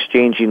son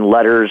exchanging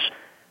letters,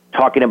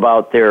 talking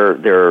about their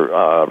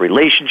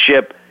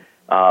relationship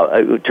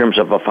in terms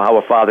of how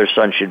a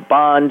father-son should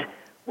bond.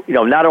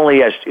 Not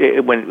only as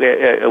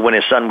when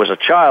his son was a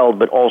child,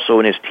 but also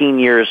in his teen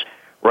years,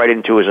 right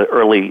into his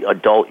early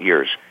adult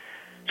years.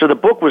 So the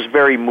book was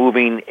very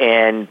moving,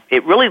 and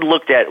it really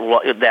looked at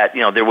that,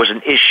 there was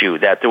an issue,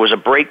 that there was a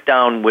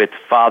breakdown with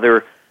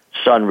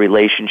father-son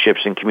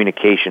relationships and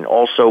communication,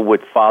 also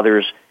with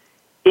fathers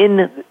in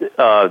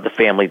the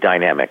family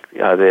dynamic,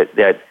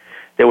 that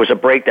there was a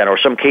breakdown, or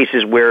some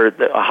cases where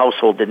a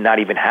household did not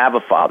even have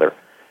a father.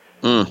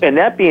 And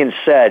that being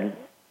said,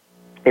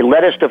 it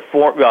led us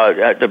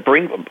to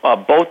bring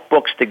both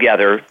books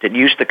together that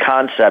use the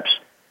concepts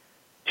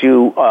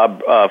to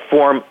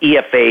form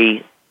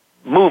EFA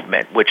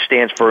movement, which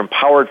stands for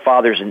Empowered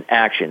Fathers in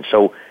Action.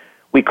 So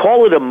we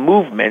call it a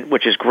movement,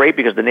 which is great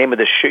because the name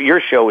of your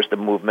show is The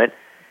Movement.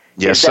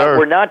 Yes, sir.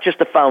 We're not just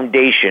a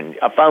foundation.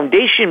 A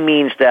foundation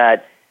means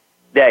that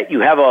you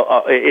have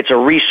it's a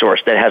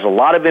resource that has a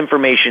lot of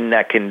information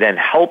that can then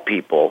help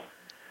people,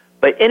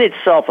 but in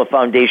itself, a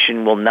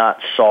foundation will not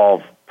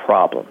solve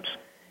problems.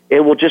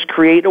 It will just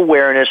create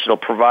awareness. It'll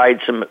provide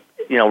some,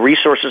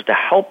 resources to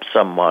help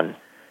someone,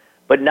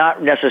 but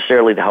not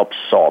necessarily to help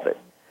solve it.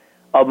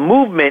 A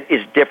movement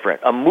is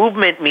different. A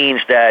movement means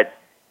that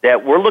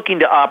we're looking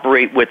to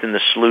operate within the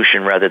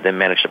solution rather than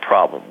manage the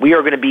problem. We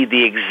are going to be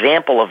the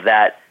example of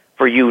that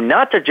for you,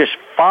 not to just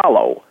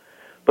follow,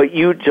 but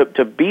you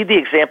to be the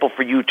example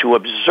for you to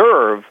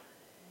observe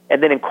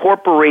and then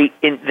incorporate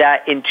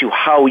that into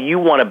how you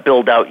want to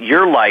build out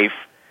your life,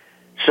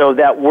 so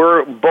that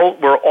we're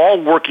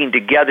all working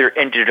together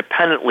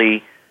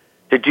interdependently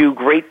to do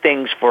great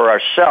things for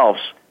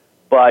ourselves,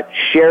 but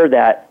share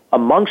that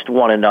amongst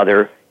one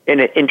another in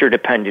an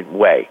interdependent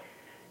way.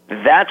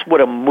 That's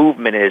what a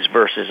movement is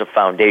versus a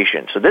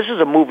foundation. So this is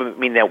a movement,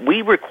 meaning that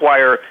we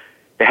require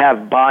to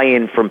have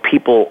buy-in from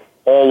people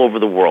all over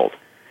the world,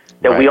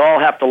 that we all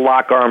have to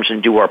lock arms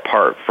and do our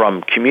part,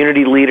 from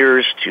community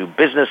leaders to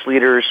business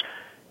leaders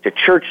to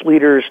church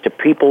leaders to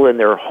people in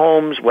their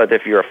homes, whether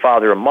if you're a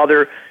father or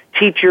mother,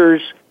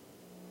 teachers,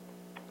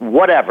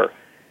 whatever.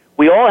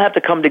 We all have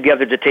to come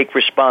together to take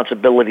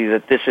responsibility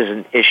that this is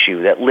an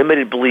issue, that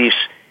limited beliefs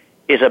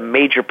is a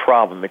major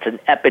problem. It's an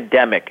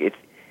epidemic.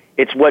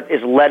 It's what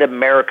has led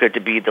America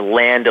to be the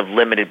land of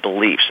limited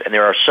beliefs. And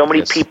there are so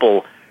many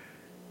people,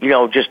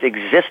 just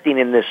existing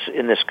in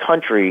this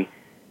country,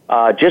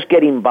 just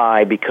getting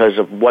by because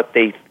of what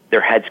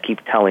their heads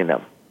keep telling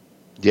them.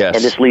 Yes.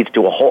 And this leads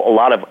to a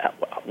lot of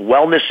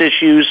wellness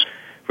issues,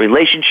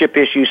 relationship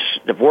issues.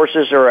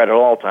 Divorces are at an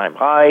all-time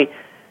high.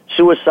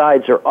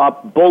 Suicides are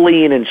up.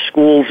 Bullying in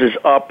schools is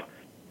up.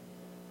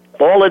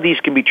 All of these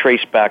can be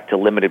traced back to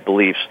limited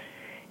beliefs.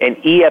 And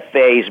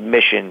EFA's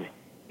mission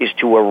is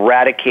to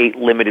eradicate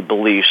limited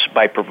beliefs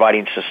by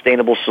providing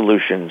sustainable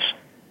solutions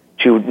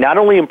to not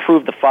only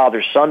improve the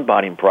father-son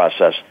bonding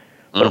process,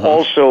 but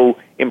also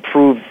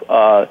improve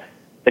the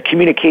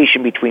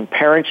communication between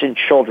parents and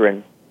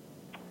children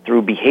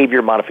through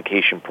behavior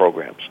modification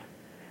programs.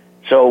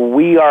 So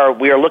we are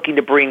looking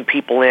to bring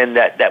people in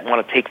that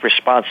want to take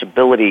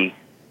responsibility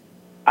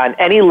on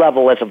any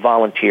level as a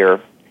volunteer.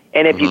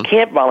 And if you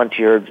can't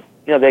volunteer,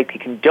 they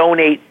can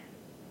donate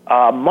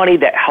money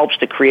that helps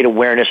to create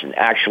awareness and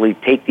actually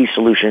take these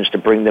solutions to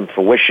bring them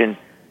fruition,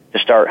 to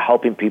start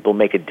helping people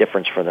make a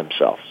difference for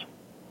themselves.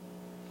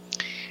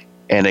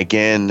 And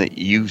again,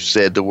 you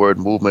said the word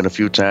movement a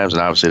few times,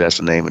 and obviously that's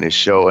the name of this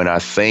show. And I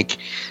think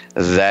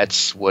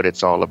that's what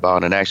it's all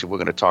about. And actually, we're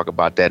going to talk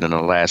about that in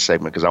the last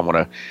segment because I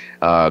want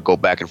to go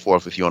back and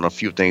forth with you on a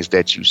few things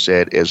that you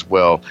said as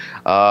well.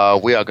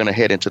 We are going to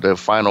head into the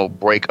final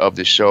break of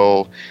the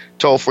show.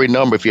 Toll-free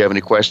number if you have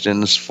any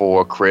questions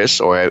for Chris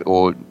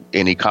or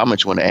any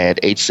comments you want to add,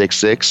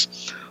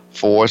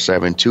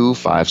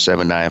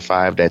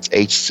 866-472-5795. That's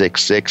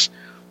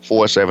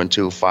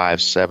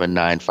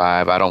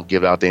 866-472-5795. I don't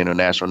give out the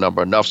international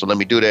number enough, so let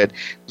me do that.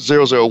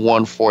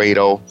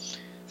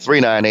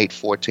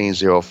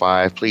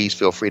 001-480-398-1405. Please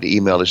feel free to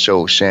email the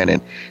show, Shannon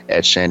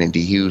at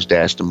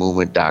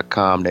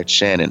shannondhughes-themovement.com. That's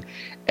Shannon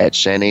at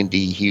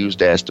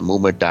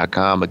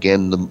shannondhughes-themovement.com.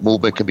 Again, the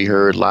movement can be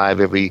heard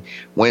live every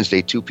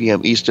Wednesday, 2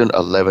 p.m. Eastern,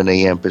 11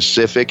 a.m.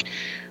 Pacific.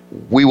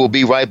 We will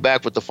be right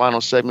back with the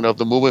final segment of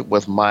the movement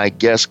with my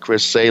guest,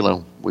 Chris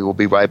Salem. We will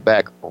be right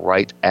back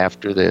right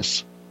after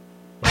this.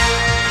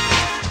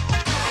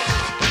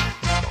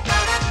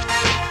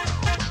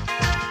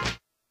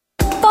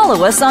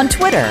 Follow us on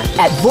Twitter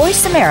at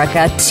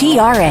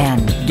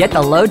VoiceAmericaTRN. Get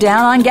the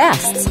lowdown on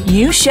guests,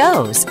 new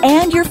shows,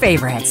 and your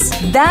favorites.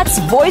 That's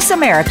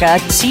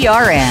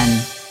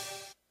VoiceAmericaTRN.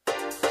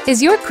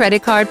 Is your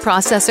credit card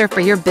processor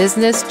for your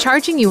business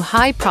charging you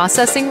high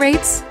processing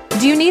rates?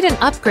 Do you need an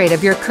upgrade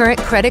of your current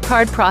credit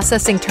card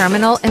processing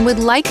terminal and would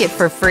like it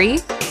for free?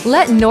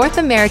 Let North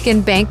American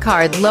Bank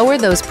Card lower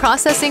those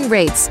processing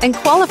rates and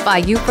qualify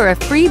you for a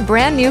free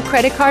brand new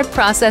credit card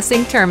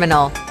processing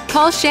terminal.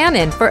 Call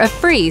Shannon for a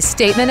free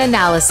statement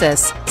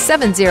analysis,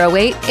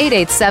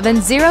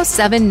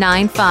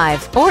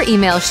 708-887-0795, or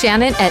email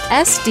Shannon at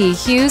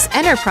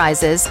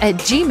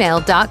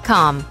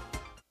sdhughesenterprises@gmail.com.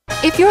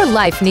 If your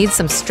life needs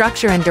some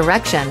structure and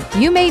direction,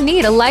 you may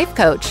need a life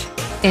coach.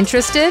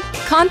 Interested?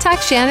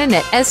 Contact Shannon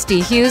at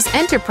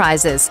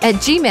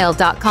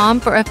sdhughesenterprises@gmail.com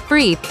for a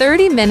free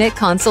 30-minute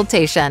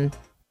consultation.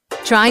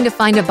 Trying to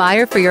find a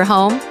buyer for your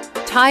home?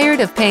 Tired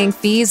of paying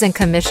fees and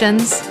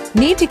commissions?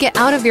 Need to get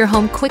out of your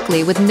home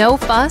quickly with no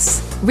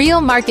fuss?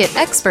 Real Market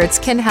Experts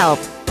can help.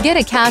 Get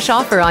a cash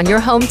offer on your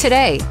home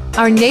today.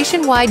 Our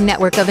nationwide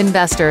network of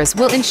investors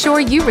will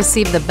ensure you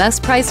receive the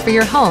best price for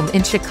your home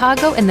in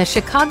Chicago and the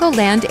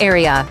Chicagoland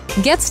area.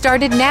 Get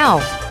started now.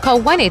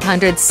 Call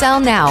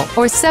 1-800-SELL-NOW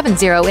or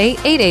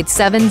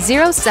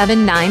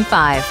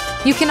 708-887-0795.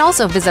 You can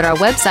also visit our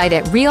website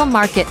at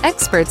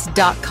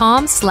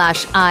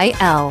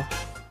realmarketexperts.com/IL.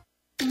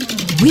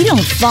 We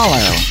don't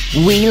follow,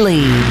 we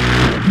lead.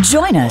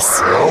 Join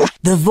us,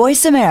 the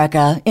Voice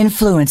America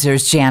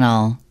Influencers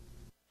Channel.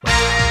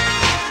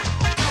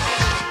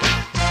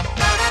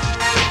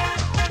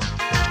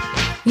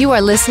 You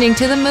are listening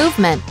to The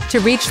Movement. To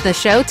reach the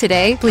show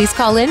today, please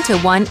call in to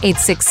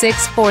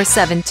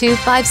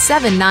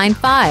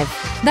 1-866-472-5795.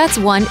 That's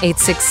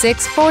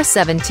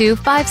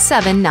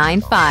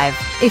 1-866-472-5795.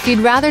 If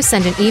you'd rather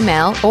send an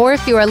email, or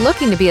if you are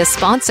looking to be a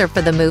sponsor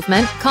for The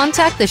Movement,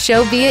 contact the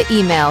show via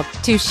email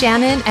to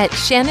Shannon at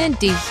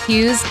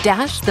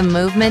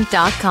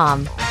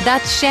shannondhughes-themovement.com.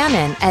 That's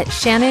Shannon at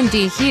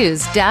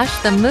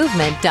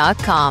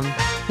shannondhughes-themovement.com.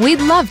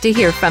 We'd love to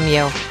hear from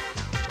you.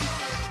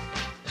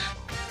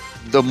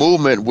 The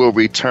movement will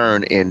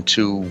return in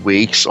 2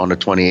 weeks on the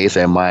 28th,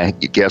 and my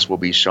guest will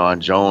be Shawn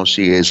Jones.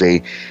 She is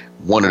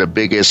one of the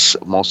biggest,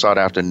 most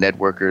sought-after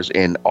networkers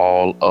in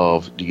all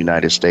of the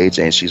United States,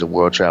 and she's a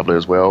world traveler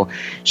as well.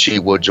 She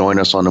will join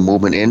us on the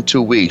movement in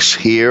 2 weeks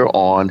here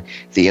on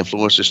the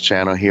Influencers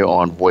Channel here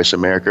on Voice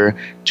America,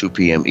 2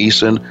 p.m.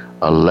 Eastern,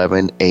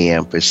 11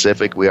 a.m.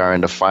 Pacific. We are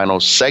in the final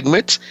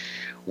segment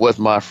with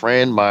my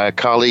friend, my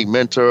colleague,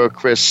 mentor,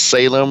 Chris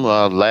Salem,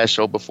 last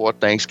show before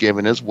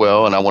Thanksgiving as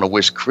well. And I want to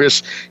wish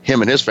Chris,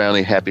 him and his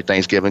family, happy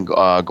Thanksgiving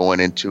going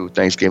into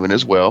Thanksgiving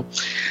as well.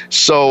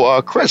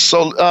 So, Chris,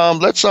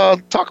 let's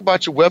talk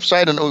about your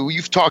website. And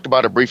you've talked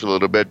about it briefly a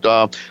little bit.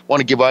 Want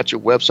to give out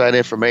your website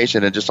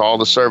information and just all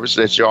the services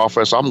that you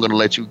offer. So I'm going to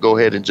let you go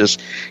ahead and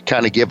just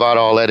kind of give out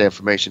all that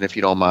information if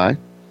you don't mind.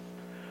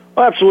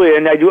 Well, absolutely,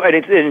 and I do.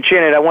 And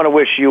Shannon, I want to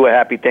wish you a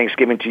happy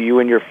Thanksgiving to you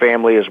and your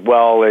family as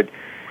well. It's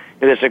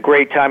a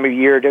great time of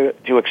year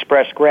to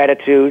express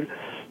gratitude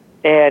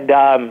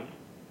and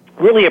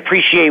really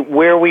appreciate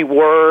where we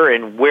were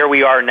and where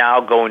we are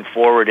now going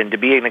forward, and to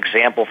be an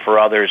example for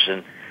others.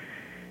 And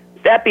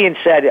that being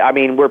said, I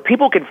mean, where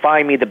people can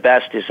find me the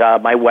best is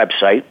my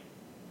website.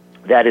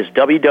 That is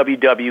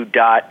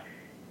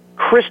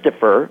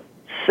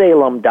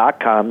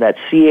www.christophersalem.com. That's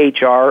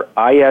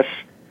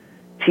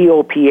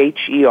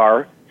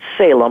CHRISTOPHER,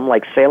 Salem,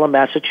 like Salem,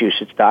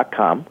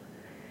 Massachusetts.com.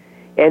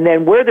 And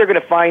then where they're going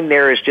to find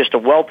there is just a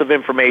wealth of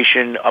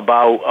information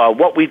about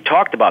what we've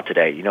talked about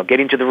today. You know,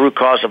 getting to the root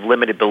cause of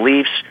limited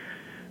beliefs,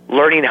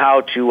 learning how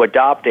to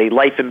adopt a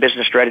life and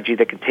business strategy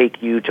that can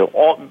take you to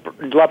all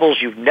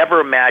levels you've never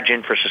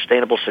imagined for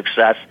sustainable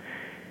success.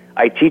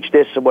 I teach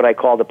this in what I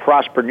call the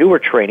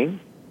Prosperous training,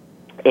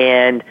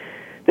 and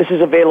this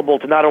is available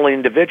to not only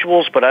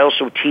individuals, but I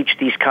also teach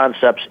these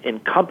concepts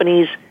in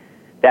companies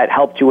that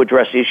help to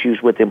address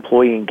issues with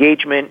employee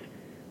engagement,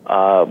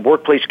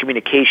 workplace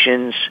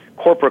communications,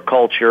 corporate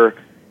culture,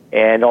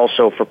 and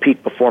also for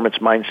peak performance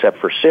mindset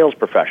for sales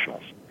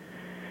professionals.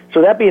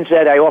 So that being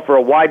said, I offer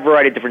a wide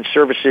variety of different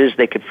services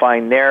they could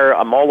find there.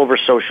 I'm all over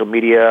social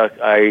media.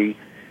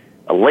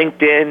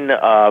 LinkedIn,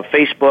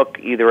 Facebook,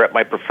 either at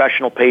my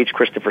professional page,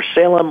 Christopher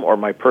Salem, or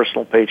my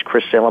personal page,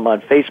 Chris Salem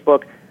on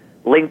Facebook,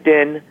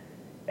 LinkedIn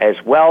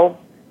as well.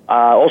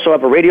 Also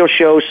have a radio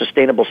show,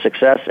 Sustainable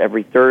Success,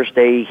 every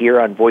Thursday here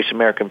on Voice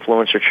America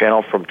Influencer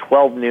Channel from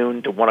 12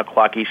 noon to 1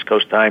 o'clock East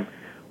Coast time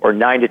or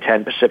 9 to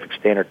 10 Pacific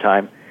Standard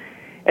Time.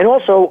 And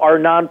also our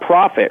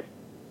nonprofit,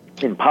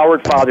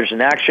 Empowered Fathers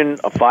in Action,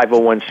 a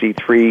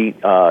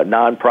 501c3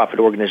 nonprofit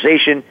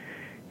organization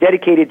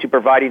dedicated to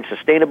providing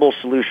sustainable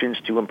solutions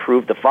to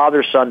improve the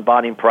father-son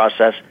bonding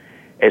process,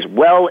 as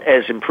well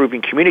as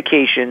improving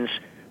communications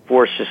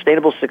for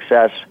sustainable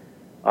success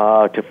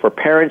for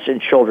parents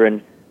and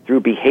children through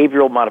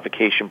behavioral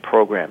modification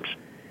programs.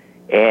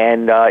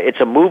 And it's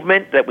a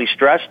movement that we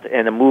stressed,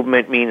 and a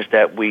movement means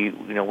that we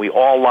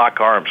all lock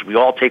arms. We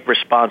all take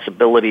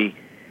responsibility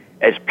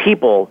as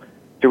people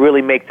to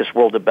really make this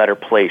world a better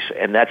place,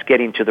 and that's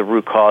getting to the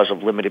root cause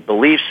of limited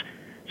beliefs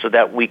so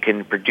that we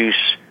can produce,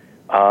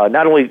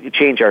 not only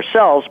change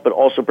ourselves, but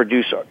also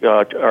produce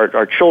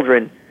our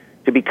children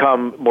to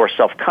become more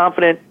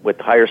self-confident with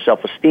higher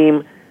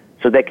self-esteem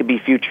so they can be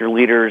future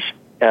leaders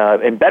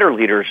and better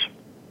leaders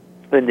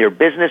in their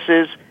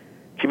businesses,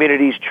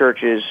 communities,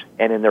 churches,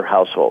 and in their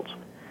households.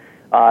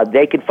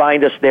 They can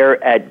find us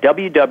there at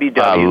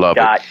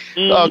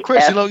www.efa.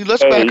 Chris,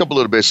 let's back up a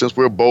little bit since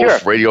we're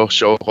both radio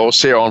show hosts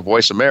here on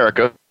Voice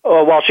America.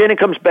 Oh, while Shannon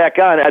comes back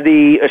on,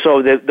 the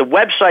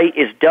website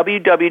is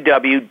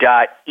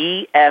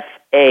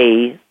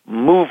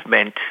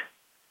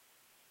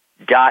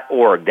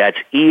www.efamovement.org. That's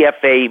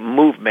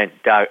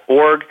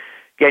efamovement.org.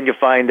 Again, you'll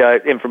find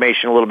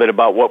information a little bit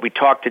about what we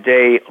talked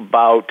today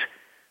about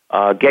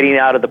getting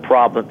out of the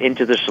problem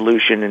into the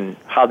solution and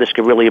how this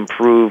can really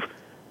improve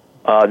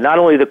not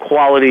only the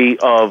quality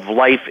of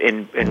life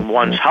in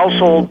one's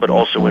household, but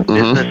also in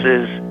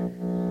businesses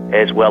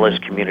as well as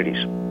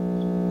communities.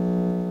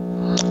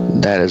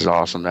 That is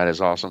awesome. That is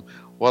awesome.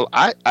 Well,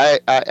 I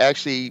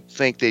actually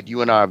think that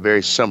you and I are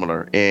very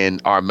similar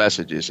in our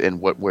messages and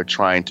what we're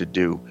trying to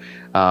do.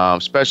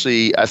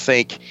 Especially, I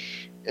think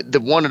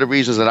one of the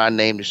reasons that I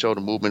named the show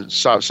The Movement,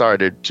 sorry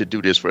to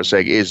do this for a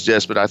second, is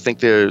just, but I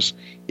think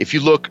if you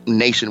look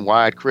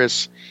nationwide,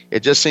 Chris,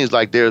 it just seems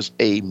like there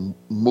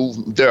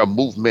are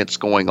movements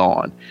going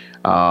on.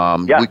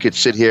 We could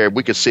sit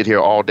here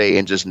all day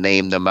and just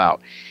name them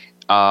out.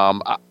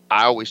 I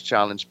always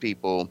challenge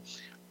people,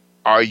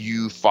 are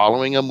you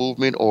following a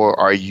movement, or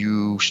are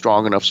you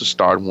strong enough to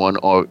start one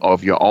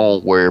of your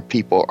own where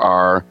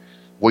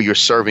you're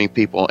serving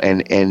people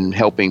and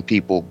helping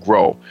people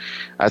grow?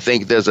 I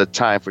think there's a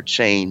time for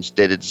change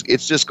that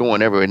it's just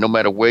going everywhere. No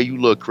matter where you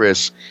look,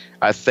 Chris,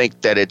 I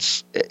think that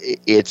it's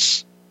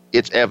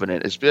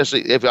evident,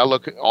 especially if I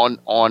look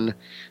on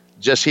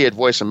just here at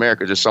Voice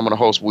America, just some of the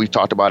hosts. We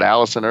talked about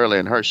Allison earlier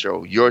in her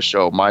show, your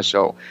show, my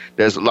show.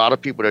 There's a lot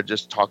of people that are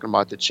just talking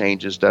about the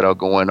changes that are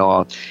going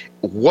on.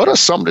 What are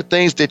some of the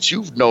things that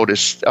you've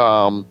noticed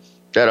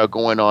that are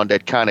going on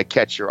that kind of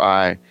catch your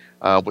eye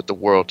with the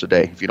world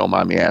today, if you don't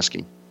mind me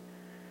asking?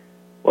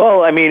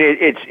 Well, I mean,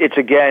 it's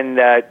again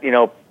that,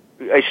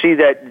 I see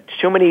that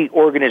too many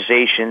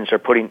organizations are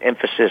putting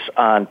emphasis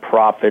on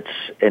profits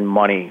and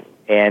money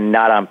and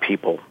not on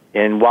people.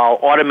 And while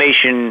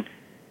automation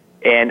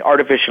and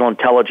artificial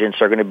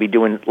intelligence are going to be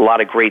doing a lot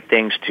of great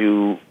things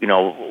to,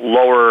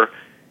 lower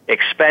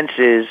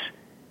expenses,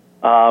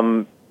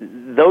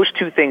 those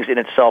two things in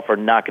itself are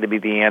not going to be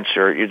the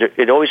answer.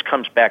 It always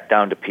comes back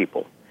down to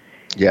people.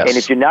 Yes. And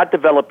if you're not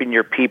developing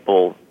your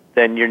people,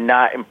 then you're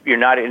not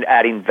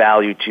adding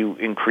value to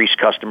increase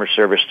customer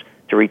service,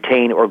 to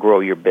retain or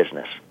grow your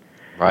business.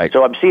 Right.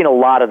 So I'm seeing a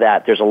lot of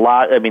that. There's a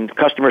lot. I mean,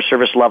 customer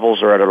service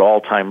levels are at an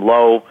all-time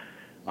low.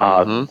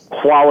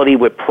 Quality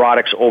with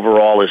products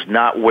overall is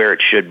not where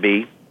it should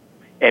be,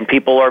 and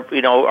people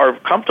are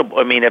comfortable.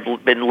 I mean, have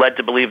been led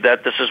to believe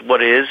that this is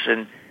what it is,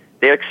 and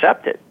they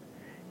accept it,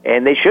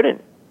 and they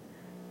shouldn't.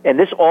 And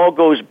this all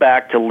goes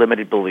back to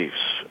limited beliefs.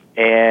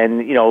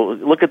 And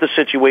look at the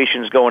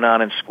situations going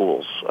on in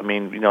schools. I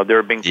mean, there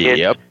have been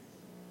kids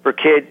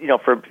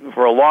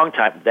for a long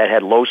time that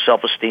had low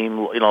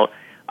self-esteem.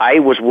 I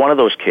was one of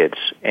those kids,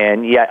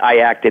 and yet I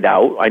acted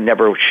out. I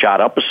never shot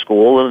up a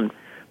school,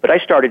 but I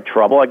started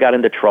trouble. I got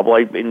into trouble.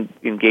 I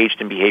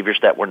engaged in behaviors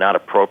that were not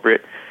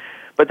appropriate.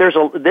 But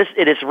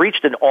it has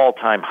reached an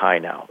all-time high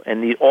now,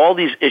 and all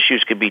these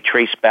issues could be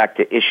traced back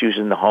to issues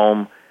in the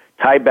home,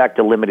 tied back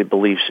to limited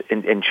beliefs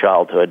in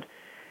childhood.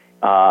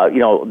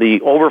 The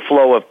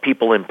overflow of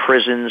people in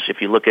prisons.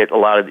 If you look at a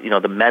lot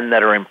of the men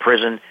that are in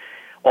prison,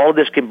 all of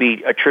this can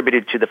be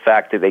attributed to the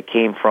fact that they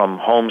came from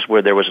homes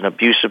where there was an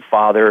abusive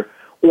father,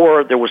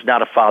 or there was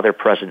not a father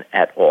present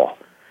at all.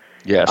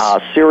 Yes.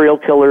 Serial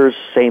killers,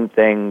 same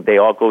thing. They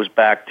all goes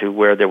back to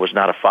where there was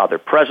not a father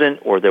present,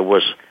 or there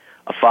was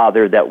a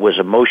father that was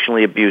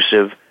emotionally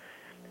abusive.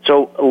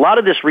 So a lot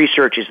of this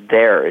research is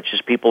there. It's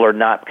just people are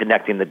not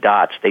connecting the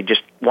dots. They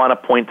just want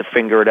to point the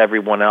finger at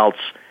everyone else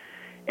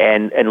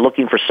and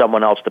looking for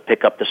someone else to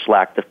pick up the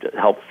slack to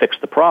help fix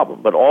the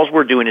problem. But all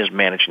we're doing is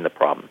managing the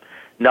problem.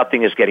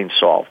 Nothing is getting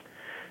solved.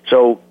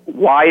 So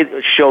why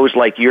shows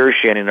like yours,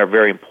 Shannon, are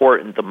very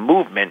important, the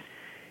movement,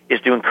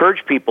 is to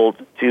encourage people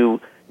to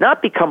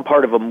not become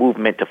part of a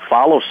movement to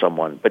follow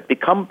someone, but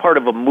become part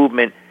of a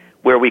movement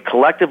where we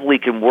collectively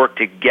can work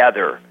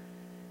together,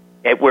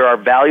 and where our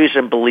values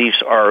and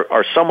beliefs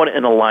are somewhat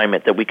in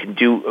alignment, that we can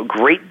do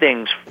great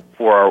things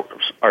for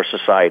our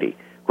society,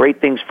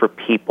 great things for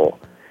people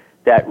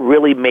that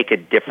really make a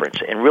difference,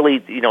 and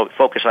really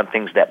focus on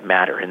things that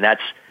matter. And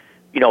that's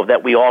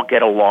that we all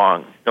get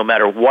along, no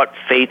matter what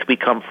faith we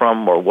come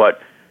from or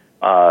what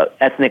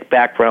ethnic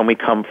background we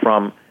come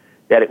from,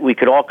 that we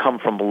could all come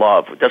from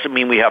love. It doesn't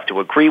mean we have to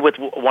agree with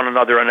one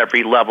another on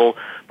every level,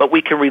 but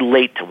we can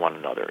relate to one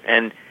another.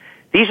 And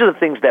these are the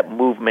things that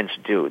movements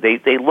do.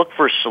 They look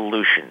for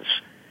solutions.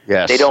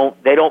 Yes. They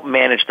don't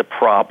manage the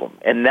problem.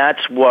 And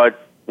that's what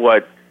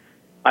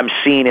I'm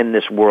seeing in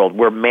this world.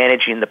 We're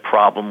managing the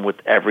problem with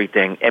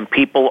everything, and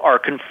people are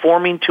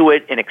conforming to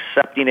it and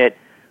accepting it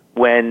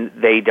when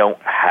they don't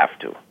have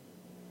to.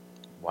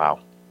 Wow.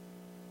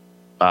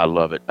 I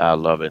love it. I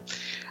love it.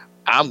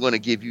 I'm going to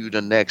give you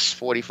the next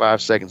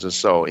 45 seconds or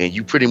so, and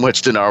you pretty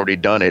much done already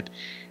done it.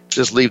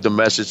 Just leave the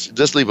message.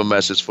 Just leave a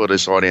message for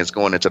this audience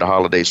going into the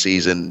holiday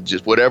season.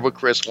 Just whatever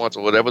Chris wants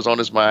or whatever's on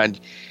his mind,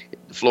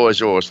 the floor is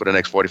yours for the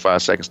next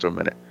 45 seconds to a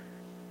minute.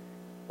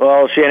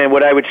 Well, Shannon,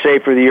 what I would say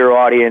for your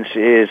audience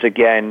is,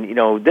 again,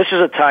 this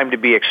is a time to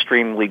be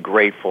extremely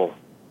grateful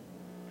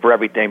for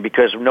everything,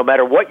 because no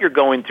matter what you're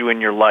going through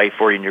in your life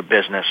or in your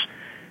business,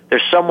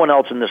 there's someone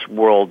else in this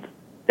world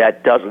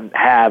that doesn't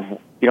have,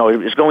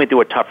 is going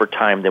through a tougher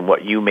time than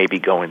what you may be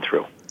going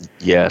through.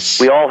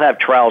 Yes. We all have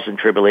trials and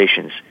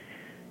tribulations.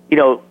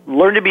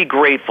 Learn to be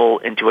grateful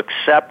and to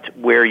accept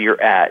where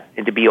you're at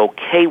and to be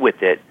okay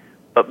with it,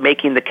 but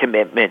making the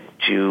commitment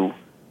to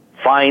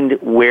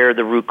find where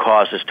the root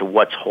cause is to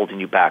what's holding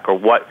you back, or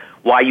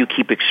why you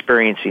keep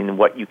experiencing and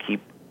what you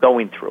keep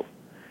going through.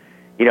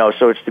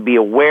 So it's to be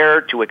aware,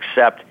 to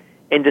accept,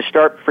 and to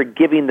start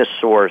forgiving the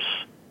source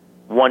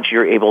once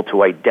you're able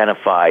to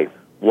identify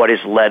what has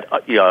led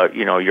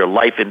your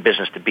life and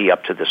business to be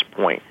up to this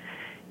point.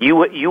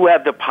 You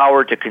have the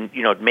power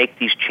to make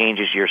these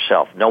changes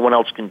yourself. No one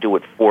else can do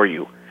it for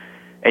you.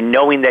 And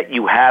knowing that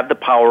you have the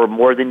power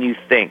more than you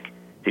think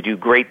to do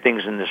great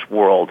things in this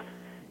world,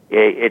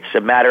 it's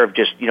a matter of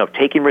just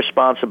taking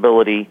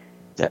responsibility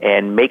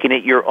and making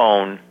it your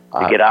own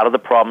to get out of the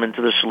problem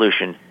into the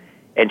solution,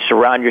 and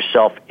surround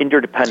yourself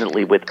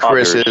interdependently with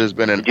Chris, others. It has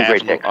been an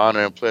absolute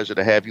honor and pleasure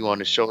to have you on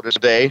the show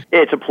today.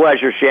 It's a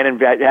pleasure, Shannon,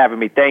 having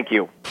me. Thank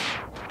you.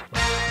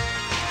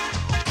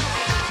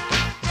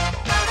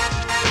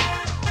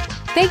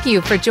 Thank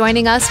you for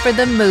joining us for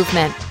The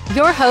Movement.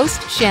 Your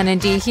host, Shannon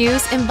D.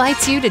 Hughes,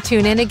 invites you to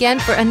tune in again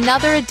for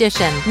another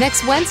edition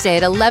next Wednesday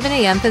at 11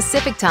 a.m.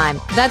 Pacific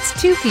Time. That's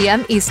 2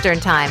 p.m. Eastern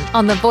Time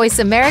on the Voice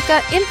America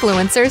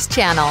Influencers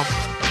channel.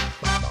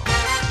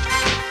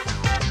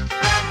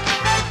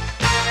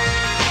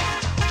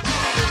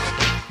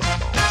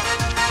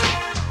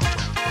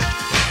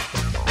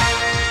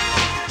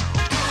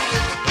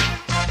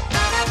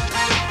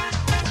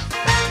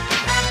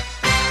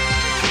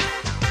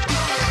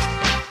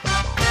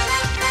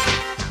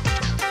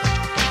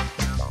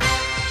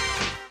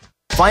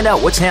 Find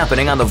out what's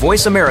happening on the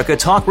Voice America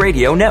Talk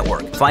Radio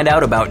Network. Find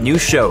out about new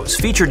shows,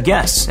 featured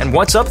guests, and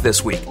what's up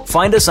this week.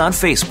 Find us on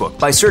Facebook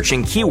by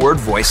searching keyword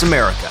Voice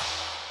America.